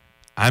talent.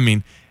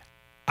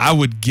 I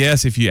would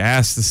guess if you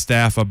ask the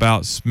staff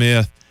about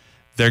Smith,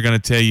 they're going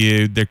to tell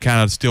you they're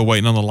kind of still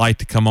waiting on the light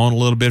to come on a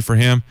little bit for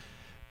him.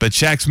 But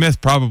Shaq Smith,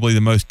 probably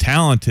the most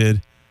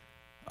talented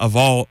of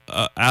all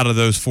out of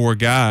those 4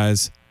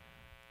 guys.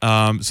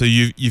 So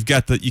you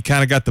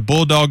kind of got the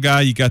bulldog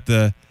guy, you got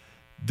the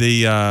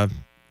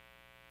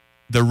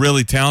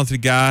really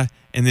talented guy,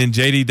 and then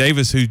J.D.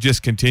 Davis, who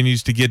just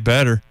continues to get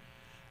better.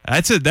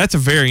 That's a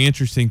very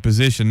interesting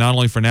position, not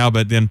only for now,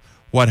 but then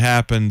what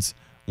happens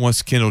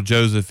once Kendall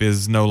Joseph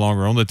is no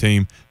longer on the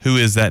team. Who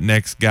is that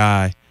next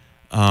guy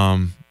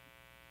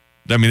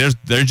that I mean,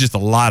 there's just a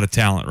lot of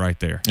talent right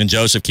there. And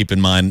Joseph, keep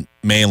in mind,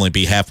 may only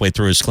be halfway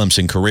through his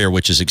Clemson career,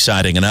 which is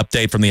exciting. An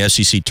update from the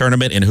SEC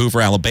tournament in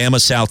Hoover, Alabama.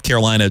 South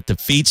Carolina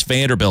defeats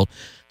Vanderbilt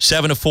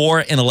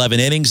 7-4 in 11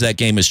 innings. That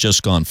game has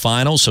just gone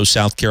final, so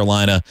South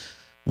Carolina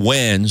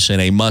wins in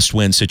a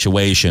must-win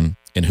situation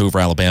in Hoover,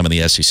 Alabama in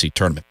the SEC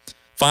tournament.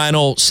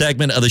 Final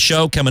segment of the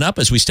show coming up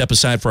as we step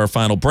aside for our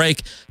final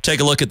break.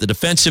 Take a look at the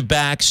defensive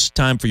backs.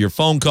 Time for your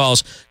phone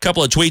calls. A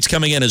couple of tweets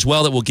coming in as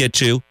well that we'll get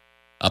to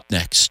up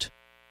next.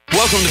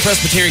 Welcome to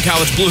Presbyterian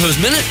College Blue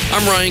Hose Minute.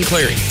 I'm Ryan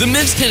Clary. The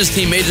men's tennis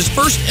team made its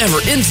first ever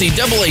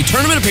NCAA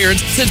tournament appearance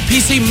since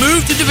PC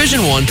moved to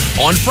Division I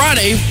on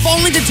Friday,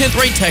 falling to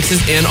 10th-ranked Texas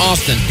and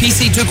Austin.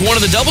 PC took one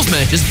of the doubles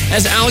matches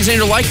as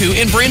Alexander Laiku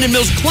and Brandon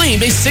Mills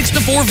claimed a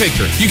 6-4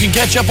 victory. You can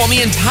catch up on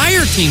the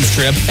entire team's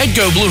trip at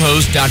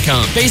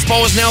GoBlueHose.com.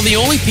 Baseball is now the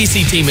only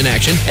PC team in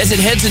action as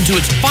it heads into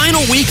its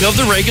final week of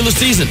the regular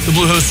season. The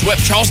Blue Hose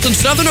swept Charleston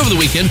Southern over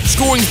the weekend,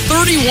 scoring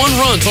 31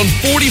 runs on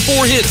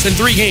 44 hits in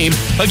 3 games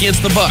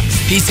against the Bucks.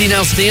 PC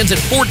now stands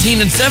at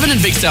 14-7 in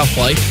Big South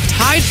play,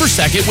 tied for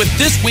second with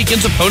this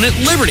weekend's opponent,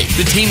 Liberty.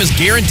 The team is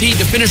guaranteed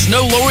to finish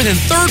no lower than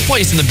 3rd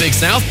place in the Big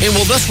South and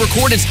will thus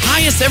record its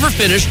highest ever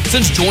finish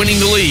since joining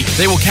the league.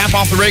 They will cap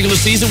off the regular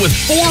season with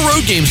 4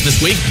 road games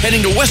this week,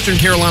 heading to Western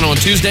Carolina on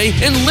Tuesday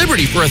and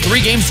Liberty for a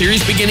 3-game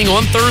series beginning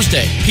on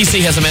Thursday. PC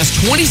has amassed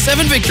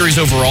 27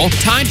 victories overall,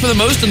 tied for the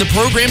most in the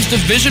program's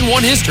Division I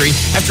history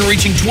after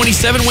reaching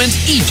 27 wins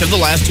each of the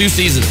last 2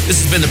 seasons.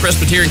 This has been the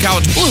Presbyterian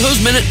College Blue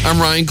Hose Minute.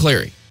 I'm Ryan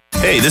Clary.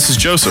 Hey, this is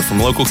Joseph from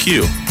Local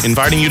Q,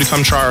 inviting you to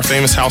come try our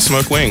famous house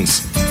smoked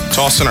wings.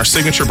 Tossed in our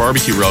signature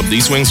barbecue rub,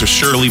 these wings are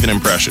sure to leave an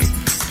impression.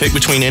 Pick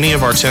between any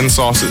of our 10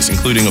 sauces,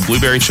 including a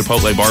blueberry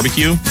chipotle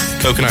barbecue,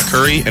 coconut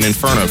curry, and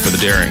inferno for the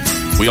daring.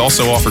 We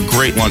also offer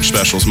great lunch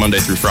specials Monday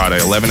through Friday,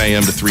 11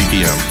 a.m. to 3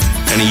 p.m.,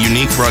 and a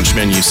unique brunch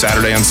menu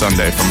Saturday and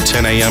Sunday from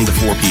 10 a.m. to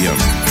 4 p.m.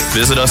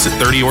 Visit us at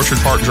 30 Orchard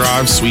Park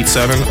Drive, Suite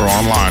 7, or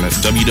online at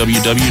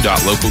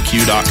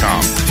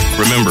www.localq.com.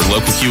 Remember,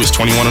 Local Q is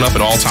 21 and up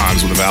at all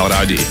times with a valid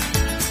ID.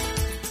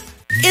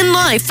 In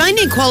life,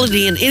 finding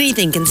quality in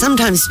anything can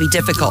sometimes be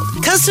difficult.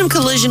 Custom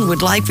Collision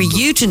would like for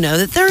you to know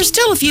that there are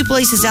still a few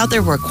places out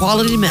there where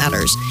quality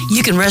matters.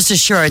 You can rest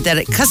assured that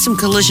at Custom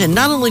Collision,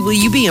 not only will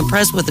you be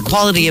impressed with the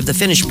quality of the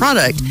finished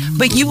product,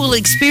 but you will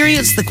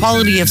experience the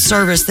quality of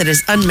service that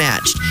is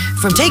unmatched.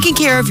 From taking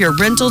care of your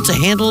rental to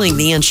handling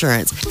the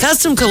insurance,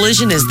 Custom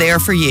Collision is there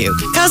for you.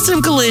 Custom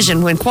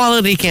Collision, when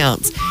quality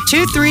counts.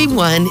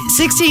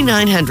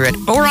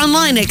 231-6900 or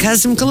online at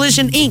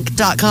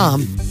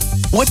CustomCollisionInc.com.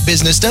 What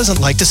business doesn't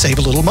like to save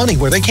a little money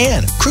where they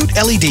can?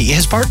 Crute LED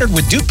has partnered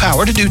with Duke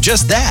Power to do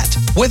just that.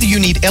 Whether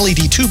you need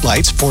LED tube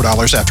lights,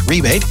 $4 after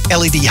rebate,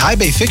 LED high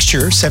bay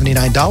fixture,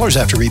 $79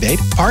 after rebate,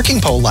 parking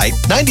pole light,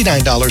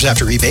 $99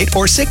 after rebate,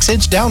 or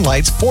 6-inch down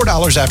lights,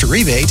 $4 after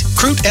rebate,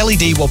 Crute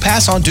LED will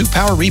pass on Duke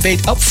Power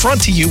rebate up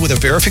front to you with a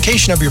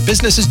verification of your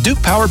business's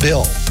Duke Power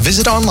bill.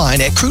 Visit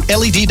online at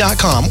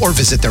CruteLED.com or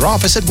visit their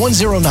office at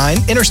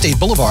 109 Interstate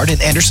Boulevard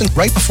in Anderson,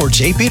 right before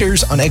J.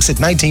 Peters on exit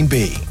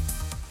 19B.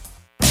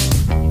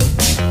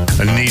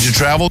 Need to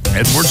travel?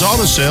 Edwards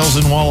Auto Sales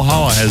in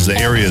Walhalla has the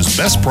area's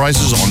best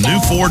prices on new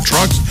Ford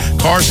trucks,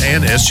 cars,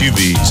 and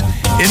SUVs.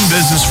 In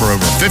business for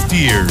over 50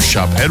 years,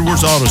 shop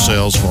Edwards Auto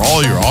Sales for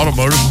all your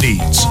automotive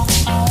needs.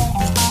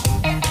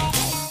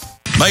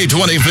 May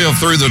 25th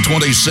through the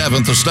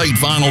 27th, the State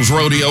Finals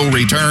Rodeo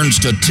returns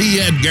to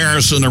T. Ed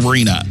Garrison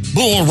Arena.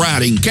 Bull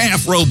riding,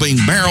 calf roping,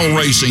 barrel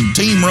racing,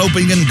 team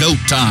roping, and goat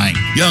tying.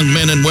 Young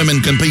men and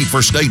women compete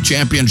for state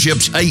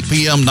championships 8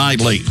 p.m.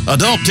 nightly.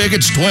 Adult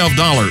tickets $12.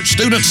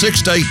 Students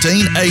 6 to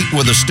 18, 8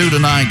 with a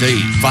student ID.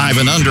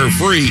 5 and under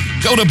free.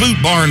 Go to Boot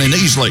Barn in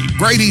Easley,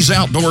 Grady's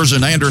Outdoors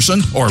in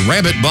Anderson, or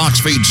Rabbit Box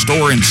Feed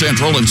Store in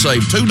Central and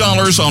save $2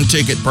 on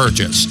ticket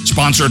purchase.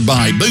 Sponsored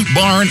by Boot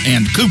Barn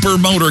and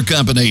Cooper Motor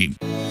Company.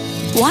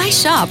 Why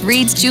shop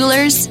Reed's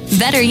Jewelers?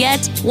 Better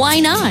yet, why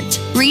not?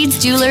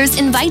 Reed's Jewelers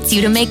invites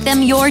you to make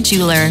them your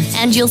jeweler,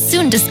 and you'll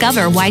soon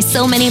discover why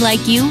so many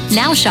like you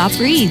now shop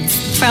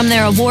Reed's. From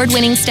their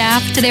award-winning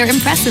staff to their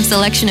impressive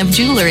selection of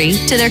jewelry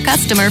to their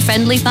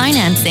customer-friendly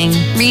financing,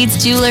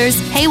 Reed's Jewelers,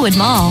 Haywood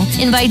Mall,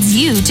 invites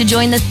you to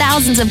join the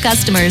thousands of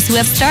customers who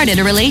have started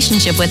a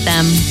relationship with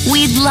them.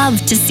 We'd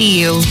love to see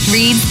you.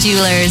 Reed's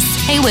Jewelers,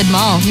 Haywood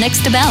Mall,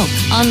 next to Belk.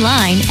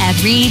 Online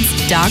at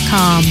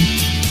reeds.com.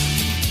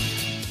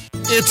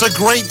 It's a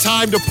great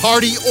time to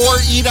party or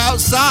eat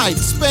outside.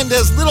 Spend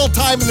as little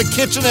time in the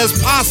kitchen as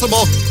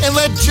possible and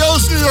let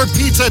Joe's New York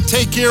Pizza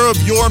take care of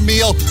your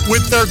meal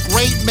with their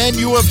great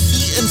menu of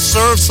heat and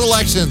serve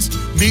selections.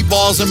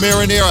 Meatballs and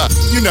marinara,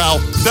 you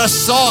know, the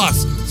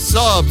sauce,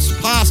 subs,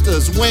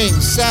 pastas,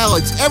 wings,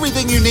 salads,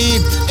 everything you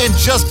need, and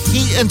just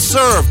heat and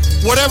serve.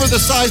 Whatever the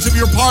size of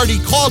your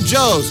party, call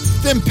Joe's.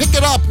 Then pick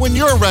it up when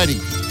you're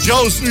ready.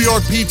 Joe's New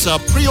York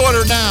Pizza.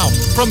 Pre-order now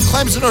from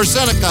Clemson or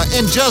Seneca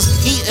and just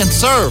heat and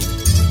serve.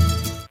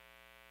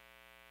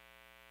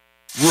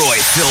 Roy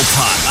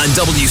Philpott on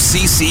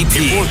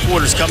WCCP. Fourth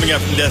quarter's coming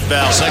up from Death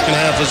Valley. Second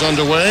half is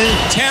underway.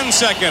 10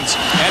 seconds,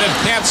 and it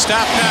can't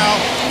stop now.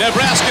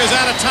 Nebraska's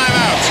out of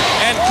timeouts,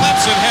 and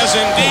Clemson has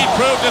indeed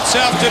proved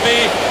itself to be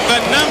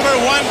the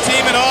 #1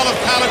 team in all of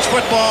college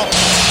football.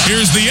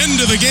 Here's the end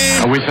of the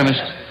game. Are we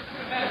finished?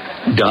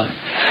 Done.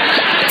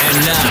 And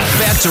now,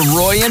 back to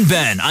Roy and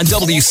Ben on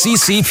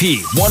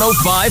WCCP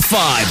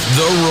 105.5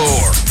 The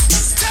Roar.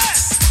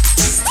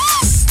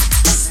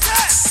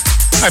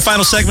 All right,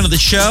 final segment of the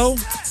show.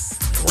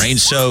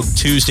 Rain-soaked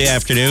Tuesday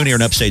afternoon here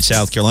in upstate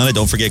South Carolina.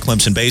 Don't forget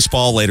Clemson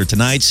baseball later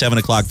tonight, 7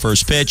 o'clock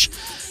first pitch.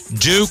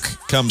 Duke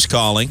comes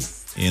calling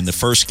in the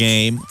first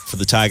game for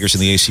the Tigers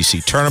in the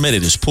ACC tournament.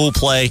 It is pool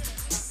play.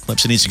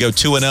 Clemson needs to go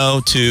 2-0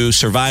 to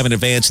survive in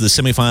advance of the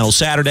semifinals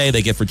Saturday.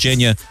 They get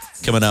Virginia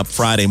coming up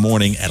Friday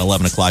morning at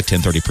 11 o'clock,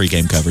 10:30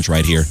 pregame coverage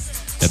right here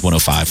at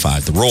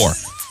 105.5 The Roar.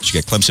 So you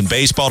get Clemson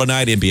baseball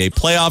tonight, NBA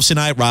playoffs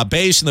tonight, Rob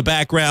Bass in the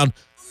background.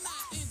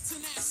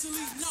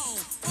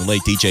 The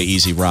late DJ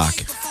Easy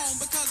Rock.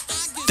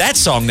 That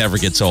song never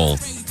gets old.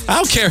 I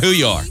don't care who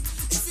you are. Well,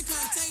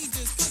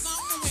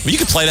 you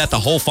could play that the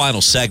whole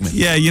final segment.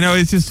 Yeah,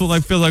 it's just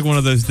like feel like one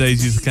of those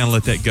days you just kind of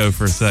let that go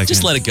for a second.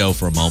 Just let it go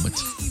for a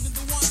moment.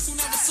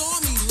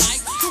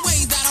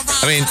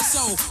 I mean,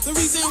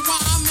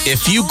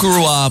 if you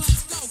grew up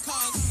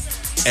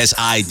as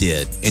I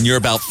did, and you're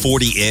about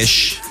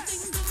 40-ish,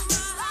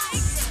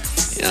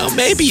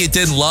 maybe you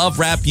didn't love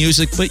rap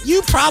music, but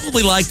you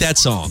probably like that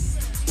song.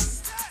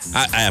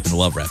 I happen to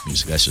love rap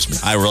music. That's just me.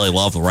 I really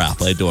love the rap.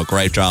 They do a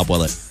great job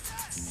with it.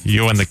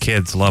 You and the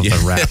kids love the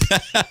rap.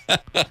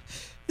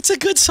 It's a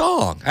good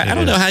song. I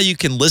don't know how you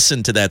can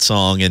listen to that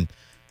song and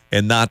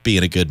not be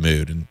in a good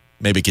mood and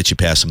maybe get you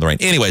past some of the rain.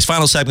 Anyways,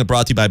 final segment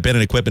brought to you by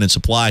Bennett Equipment and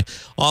Supply.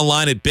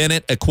 Online at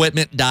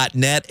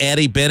BennettEquipment.net.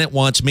 Eddie Bennett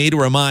wants me to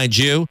remind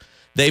you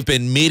they've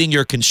been meeting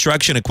your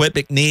construction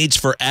equipment needs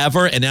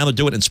forever, and now they're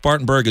doing it in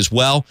Spartanburg as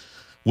well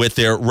with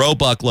their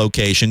Roebuck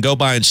location. Go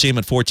by and see them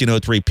at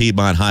 1403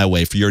 Piedmont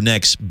Highway for your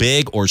next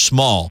big or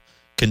small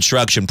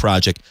construction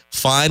project.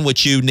 Find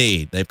what you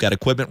need. They've got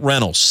equipment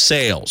rentals,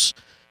 sales.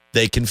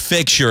 They can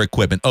fix your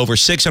equipment. Over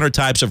 600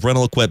 types of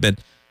rental equipment.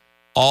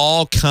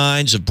 All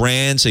kinds of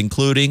brands,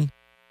 including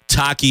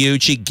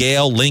Takeuchi,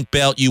 Gale, Link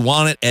Belt. You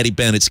want it? Eddie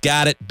Bennett's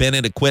got it.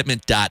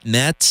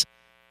 BennettEquipment.net.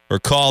 Or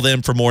call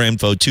them for more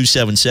info,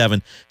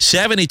 277-7272,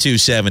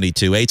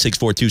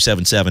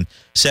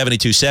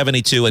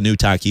 864-277-7272, a new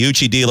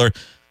Takeuchi dealer.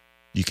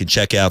 You can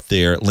check out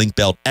their Link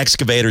Belt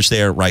excavators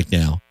there right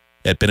now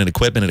at Bennett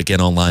Equipment, and again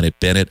online at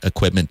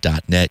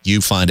BennettEquipment.net. You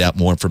find out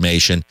more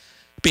information.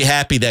 Be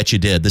happy that you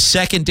did. The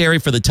secondary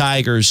for the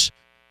Tigers,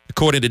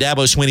 according to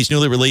Dabo Swinney's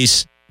newly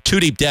released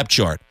two-deep depth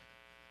chart.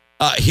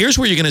 Here's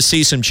where you're going to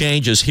see some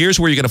changes. Here's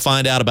where you're going to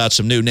find out about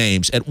some new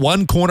names. At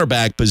one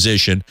cornerback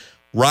position,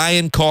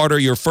 Ryan Carter,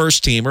 your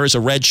first-teamer, is a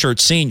redshirt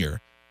senior.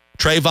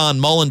 Trayvon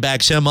Mullen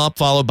backs him up,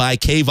 followed by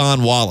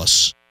Kayvon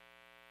Wallace.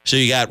 So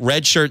you got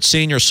redshirt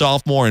senior,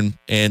 sophomore,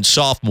 and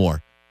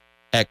sophomore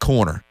at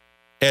corner.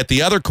 At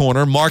the other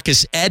corner,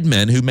 Marcus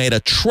Edmond, who made a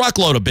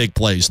truckload of big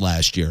plays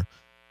last year,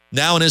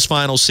 now in his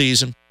final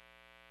season,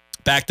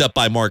 backed up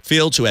by Mark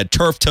Fields, who had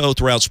turf toe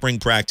throughout spring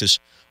practice,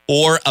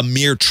 or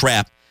Amir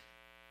Trapp.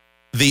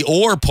 The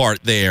or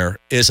part there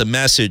is a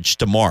message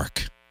to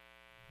Mark.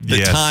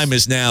 The time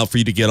is now for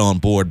you to get on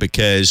board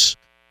because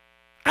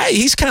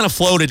he's kind of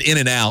floated in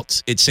and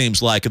out, it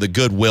seems like, of the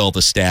goodwill of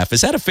the staff.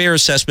 Is that a fair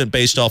assessment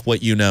based off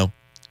what you know?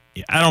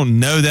 Yeah, I don't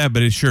know that,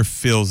 but it sure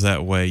feels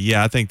that way.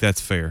 Yeah, I think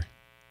that's fair.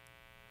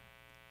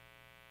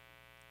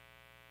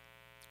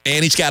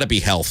 And he's got to be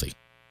healthy.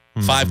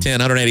 5'10",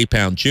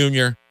 180-pound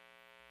junior.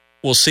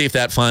 We'll see if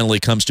that finally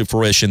comes to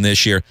fruition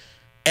this year.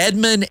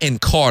 Edmond and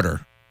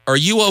Carter, are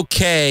you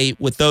okay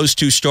with those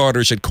two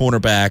starters at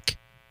cornerback?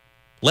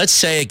 Let's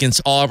say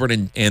against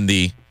Auburn and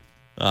the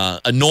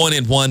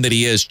anointed one that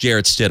he is,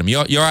 Jarrett Stidham. You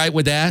all right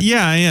with that?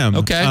 Yeah, I am.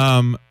 Okay.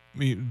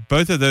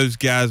 Both of those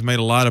guys made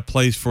a lot of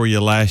plays for you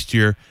last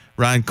year.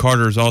 Ryan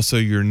Carter is also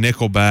your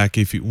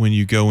nickelback when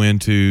you go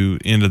into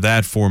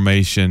that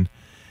formation.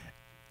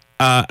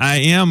 I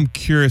am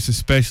curious,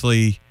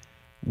 especially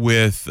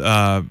with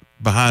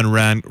behind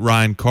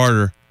Ryan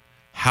Carter,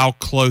 how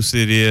close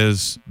it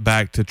is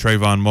back to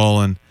Trayvon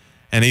Mullen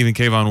and even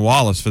Kayvon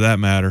Wallace for that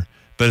matter,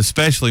 but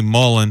especially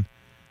Mullen.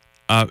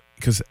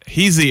 Because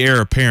he's the heir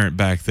apparent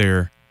back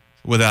there,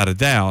 without a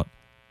doubt.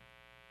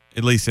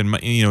 At least in my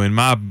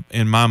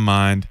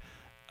mind,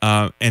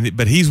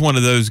 but he's one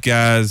of those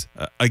guys.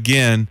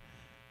 Again,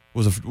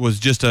 was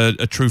just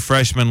a true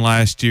freshman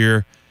last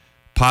year,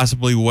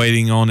 possibly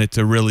waiting on it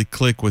to really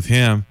click with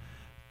him.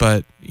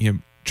 But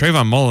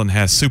Trayvon Mullen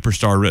has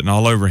superstar written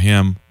all over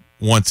him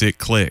once it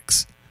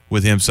clicks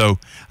with him. So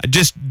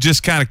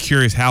just kind of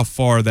curious how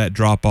far that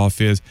drop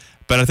off is.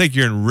 But I think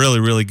you're in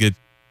really, really good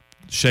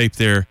shape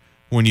there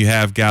when you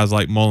have guys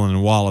like Mullen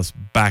and Wallace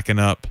backing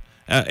up,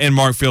 and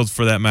Mark Fields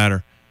for that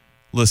matter,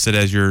 listed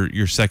as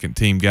your second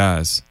team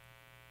guys.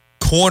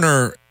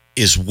 Corner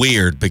is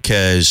weird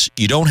because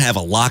you don't have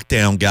a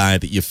lockdown guy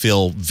that you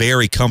feel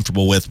very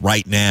comfortable with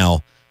right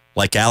now,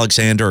 like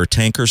Alexander or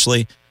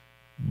Tankersley.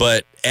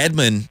 But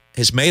Edmond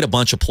has made a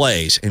bunch of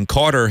plays, and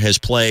Carter has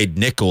played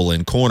nickel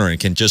and corner and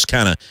can just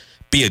kind of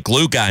be a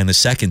glue guy in the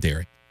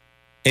secondary.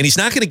 And he's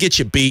not going to get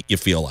you beat, you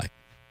feel like.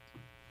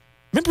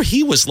 Remember,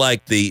 he was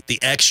like the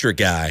extra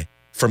guy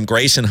from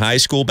Grayson High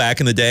School back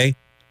in the day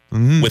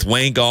with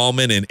Wayne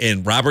Gallman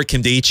and Robert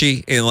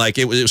Kimdichie. And like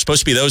it was supposed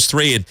to be those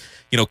three. And,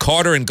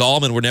 Carter and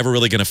Gallman were never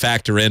really going to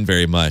factor in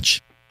very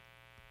much.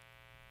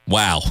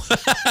 Wow.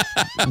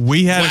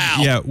 We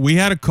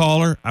had a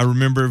caller, I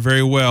remember it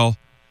very well,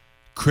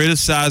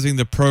 criticizing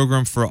the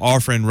program for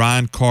offering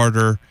Ryan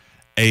Carter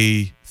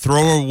a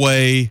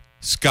throwaway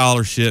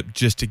scholarship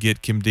just to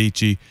get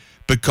Kimdichie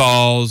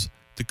because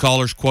the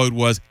caller's quote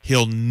was,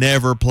 he'll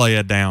never play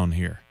a down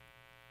here.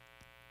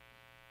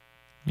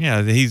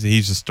 Yeah,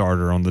 he's a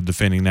starter on the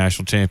defending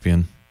national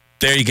champion.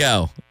 There you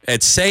go.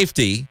 At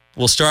safety,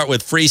 we'll start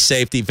with free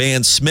safety.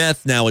 Van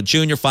Smith, now a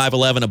junior,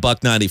 5'11",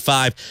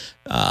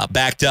 $195,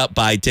 backed up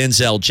by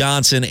Denzel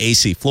Johnson,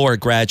 AC Florida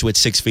graduate,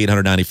 6 feet,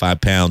 195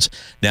 pounds,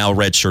 now a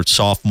redshirt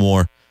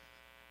sophomore.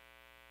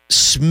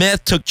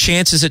 Smith took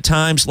chances at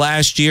times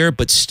last year,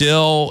 but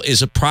still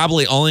is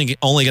probably only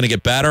going to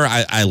get better.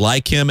 I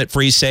like him at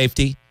free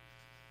safety.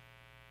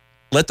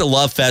 Let the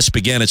love fest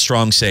begin at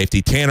strong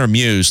safety. Tanner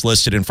Muse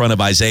listed in front of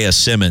Isaiah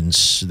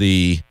Simmons,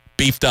 the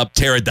beefed-up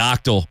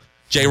pterodactyl,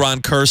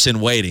 J-Ron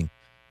Curson waiting.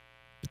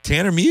 But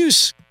Tanner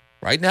Muse,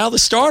 right now the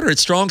starter at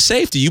strong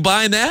safety. You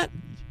buying that?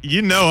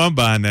 You know I'm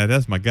buying that.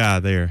 That's my guy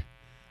there.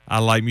 I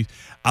like Muse.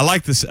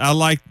 I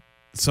like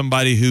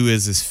somebody who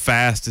is as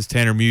fast as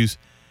Tanner Muse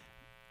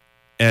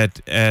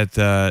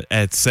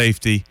at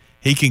safety.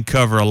 He can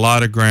cover a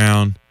lot of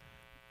ground.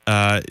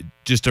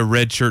 Just a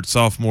redshirt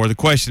sophomore. The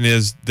question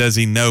is, does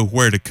he know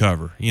where to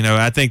cover?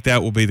 I think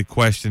that will be the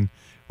question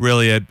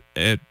really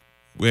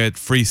at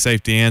free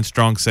safety and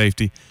strong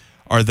safety.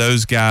 Are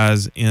those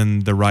guys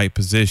in the right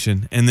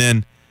position? And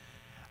then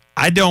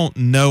I don't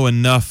know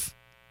enough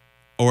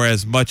or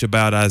as much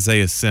about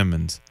Isaiah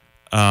Simmons.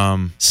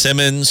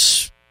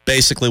 Simmons,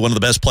 basically one of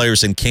the best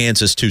players in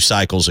Kansas 2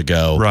 cycles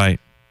ago. Right.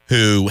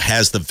 Who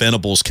has the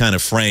Venables kind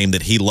of frame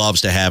that he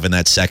loves to have in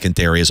that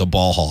secondary as a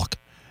ball hawk.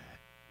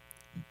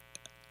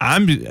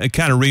 I'm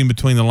kind of reading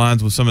between the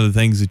lines with some of the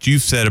things that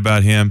you've said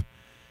about him.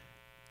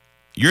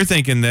 You're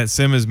thinking that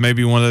Simmons may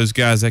be one of those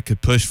guys that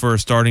could push for a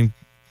starting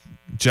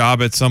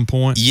job at some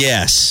point?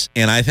 Yes,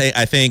 and I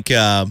think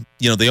the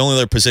only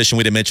other position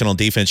we didn't mention on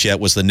defense yet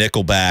was the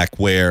nickel back,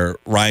 where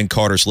Ryan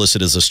Carter's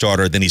listed as a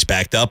starter, then he's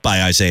backed up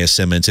by Isaiah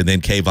Simmons, and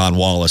then Kayvon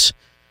Wallace.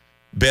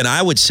 Ben,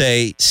 I would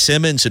say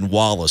Simmons and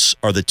Wallace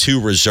are the 2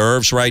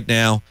 reserves right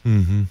now.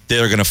 Mm-hmm.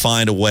 They're going to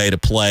find a way to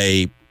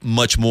play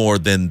much more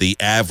than the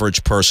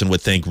average person would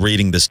think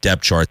reading this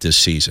depth chart this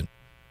season.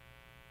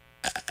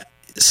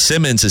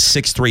 Simmons is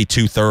 6'3",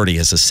 230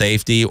 as a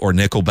safety or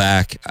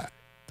nickelback.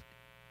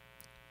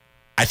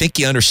 I think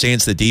he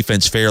understands the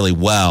defense fairly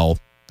well.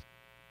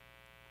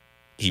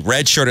 He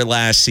redshirted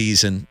last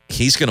season.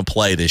 He's going to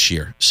play this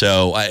year.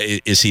 So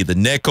is he the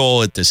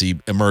nickel? Does he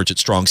emerge at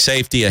strong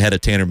safety ahead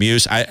of Tanner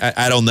Muse?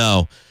 I don't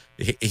know.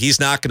 He's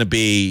not going to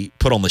be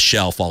put on the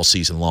shelf all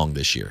season long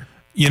this year.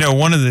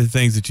 One of the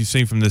things that you've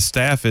seen from this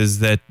staff is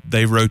that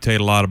they rotate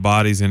a lot of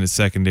bodies in its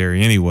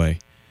secondary anyway,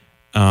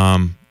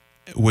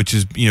 which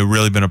has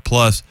really been a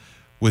plus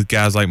with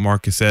guys like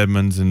Marcus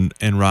Edmonds and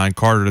Ryan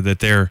Carter, that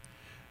they're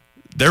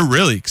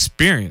really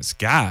experienced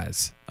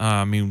guys.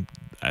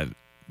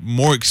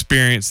 More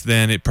experienced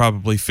than it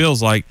probably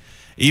feels like.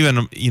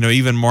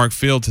 Even Mark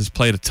Fields has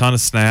played a ton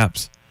of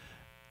snaps,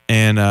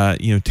 and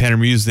Tanner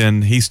Muse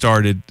then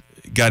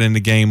got in the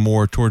game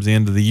more towards the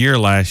end of the year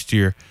last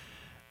year.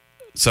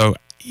 So,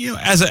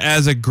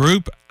 as a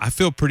group, I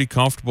feel pretty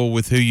comfortable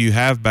with who you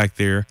have back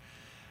there.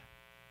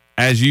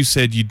 As you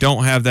said, you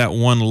don't have that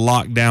one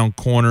lockdown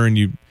corner,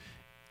 and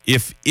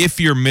if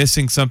you're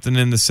missing something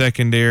in the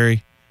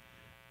secondary,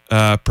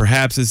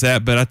 perhaps it's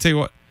that. But I tell you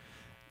what,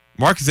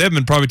 Marcus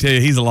Edmond probably tell you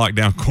he's a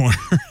lockdown corner.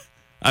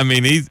 I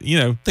mean, he's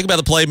think about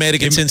the play made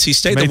against NC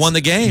State that won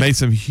the game. Made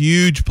some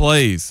huge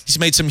plays. He's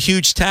made some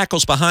huge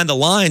tackles behind the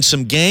line,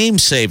 some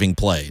game-saving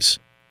plays.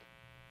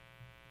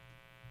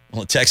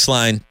 Well, text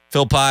line,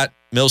 Philpott,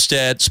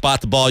 Milstead,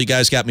 spot the ball. You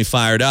guys got me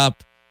fired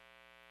up.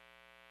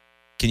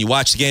 Can you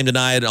watch the game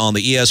tonight on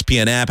the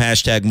ESPN app?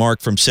 #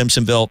 Mark from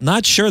Simpsonville.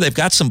 Not sure. They've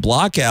got some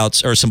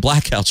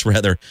blackouts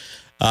rather.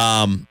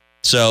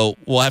 So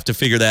we'll have to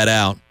figure that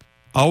out.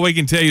 All we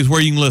can tell you is where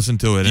you can listen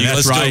to it. And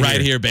that's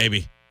right here,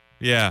 baby.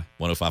 Yeah.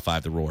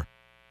 105.5 The Roar.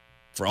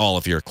 For all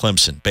of your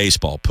Clemson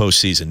baseball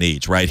postseason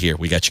needs, right here.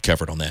 We got you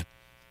covered on that.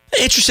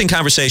 Interesting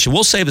conversation.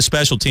 We'll save the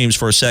special teams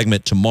for a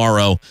segment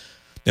tomorrow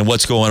and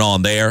what's going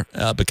on there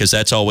because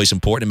that's always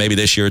important. And maybe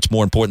this year it's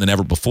more important than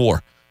ever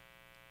before.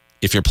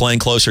 If you're playing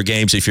closer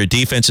games, if your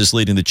defense is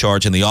leading the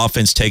charge and the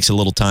offense takes a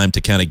little time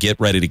to kind of get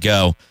ready to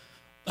go,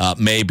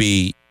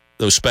 maybe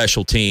those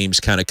special teams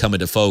kind of come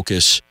into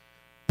focus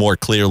more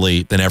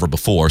clearly than ever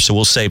before. So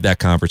we'll save that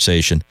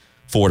conversation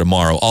for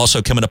tomorrow.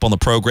 Also coming up on the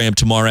program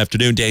tomorrow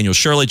afternoon, Daniel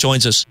Shirley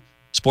joins us,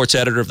 sports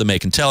editor of the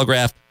Macon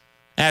Telegraph.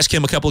 Ask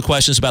him a couple of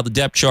questions about the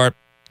depth chart,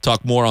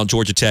 talk more on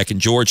Georgia Tech and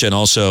Georgia, and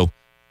also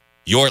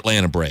your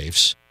Atlanta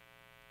Braves,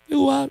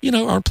 who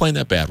aren't playing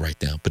that bad right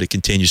now, but it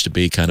continues to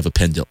be kind of a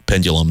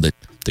pendulum that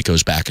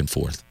goes back and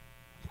forth.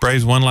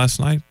 Braves won last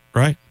night,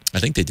 right? I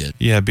think they did.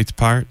 Yeah, beat the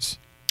Pirates.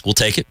 We'll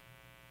take it.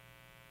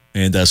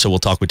 And so we'll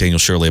talk with Daniel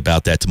Shirley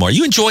about that tomorrow.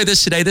 You enjoy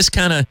this today? This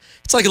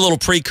it's like a little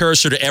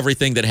precursor to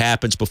everything that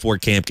happens before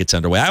camp gets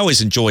underway. I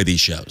always enjoy these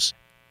shows.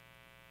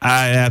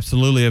 I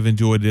absolutely have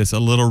enjoyed this. A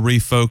little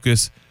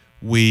refocus.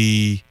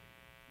 It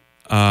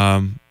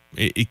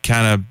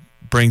kind of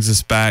brings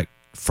us back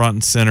front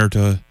and center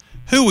to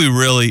who we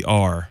really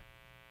are.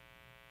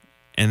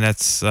 And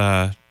that's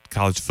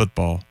college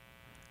football.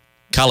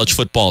 College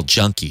football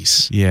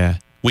junkies. Yeah.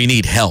 We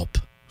need help.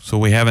 So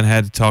we haven't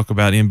had to talk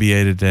about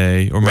NBA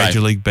today or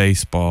Major League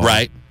Baseball.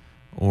 Right.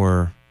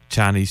 Or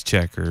Chinese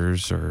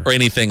checkers or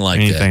anything like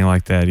that. Anything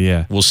like that,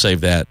 yeah. We'll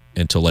save that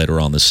until later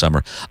on this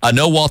summer.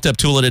 No Walt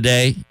Eptula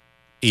today.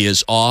 He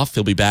is off.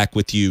 He'll be back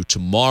with you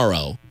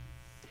tomorrow.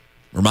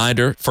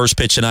 Reminder, first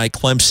pitch tonight,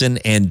 Clemson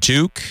and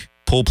Duke.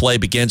 Pool play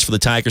begins for the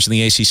Tigers in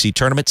the ACC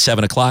tournament,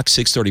 7 o'clock,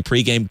 6:30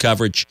 pregame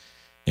coverage.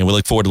 And we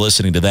look forward to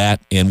listening to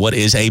that in what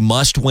is a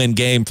must-win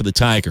game for the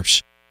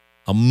Tigers.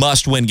 A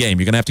must-win game.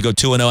 You're going to have to go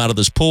 2-0 out of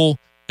this pool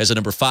as a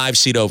number 5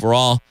 seed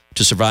overall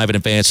to survive and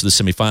advance to the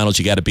semifinals.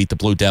 You got to beat the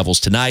Blue Devils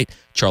tonight.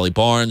 Charlie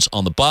Barnes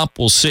on the bump.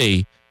 We'll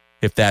see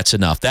if that's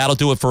enough. That'll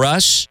do it for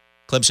us.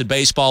 Clemson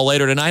baseball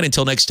later tonight.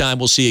 Until next time,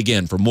 we'll see you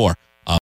again for more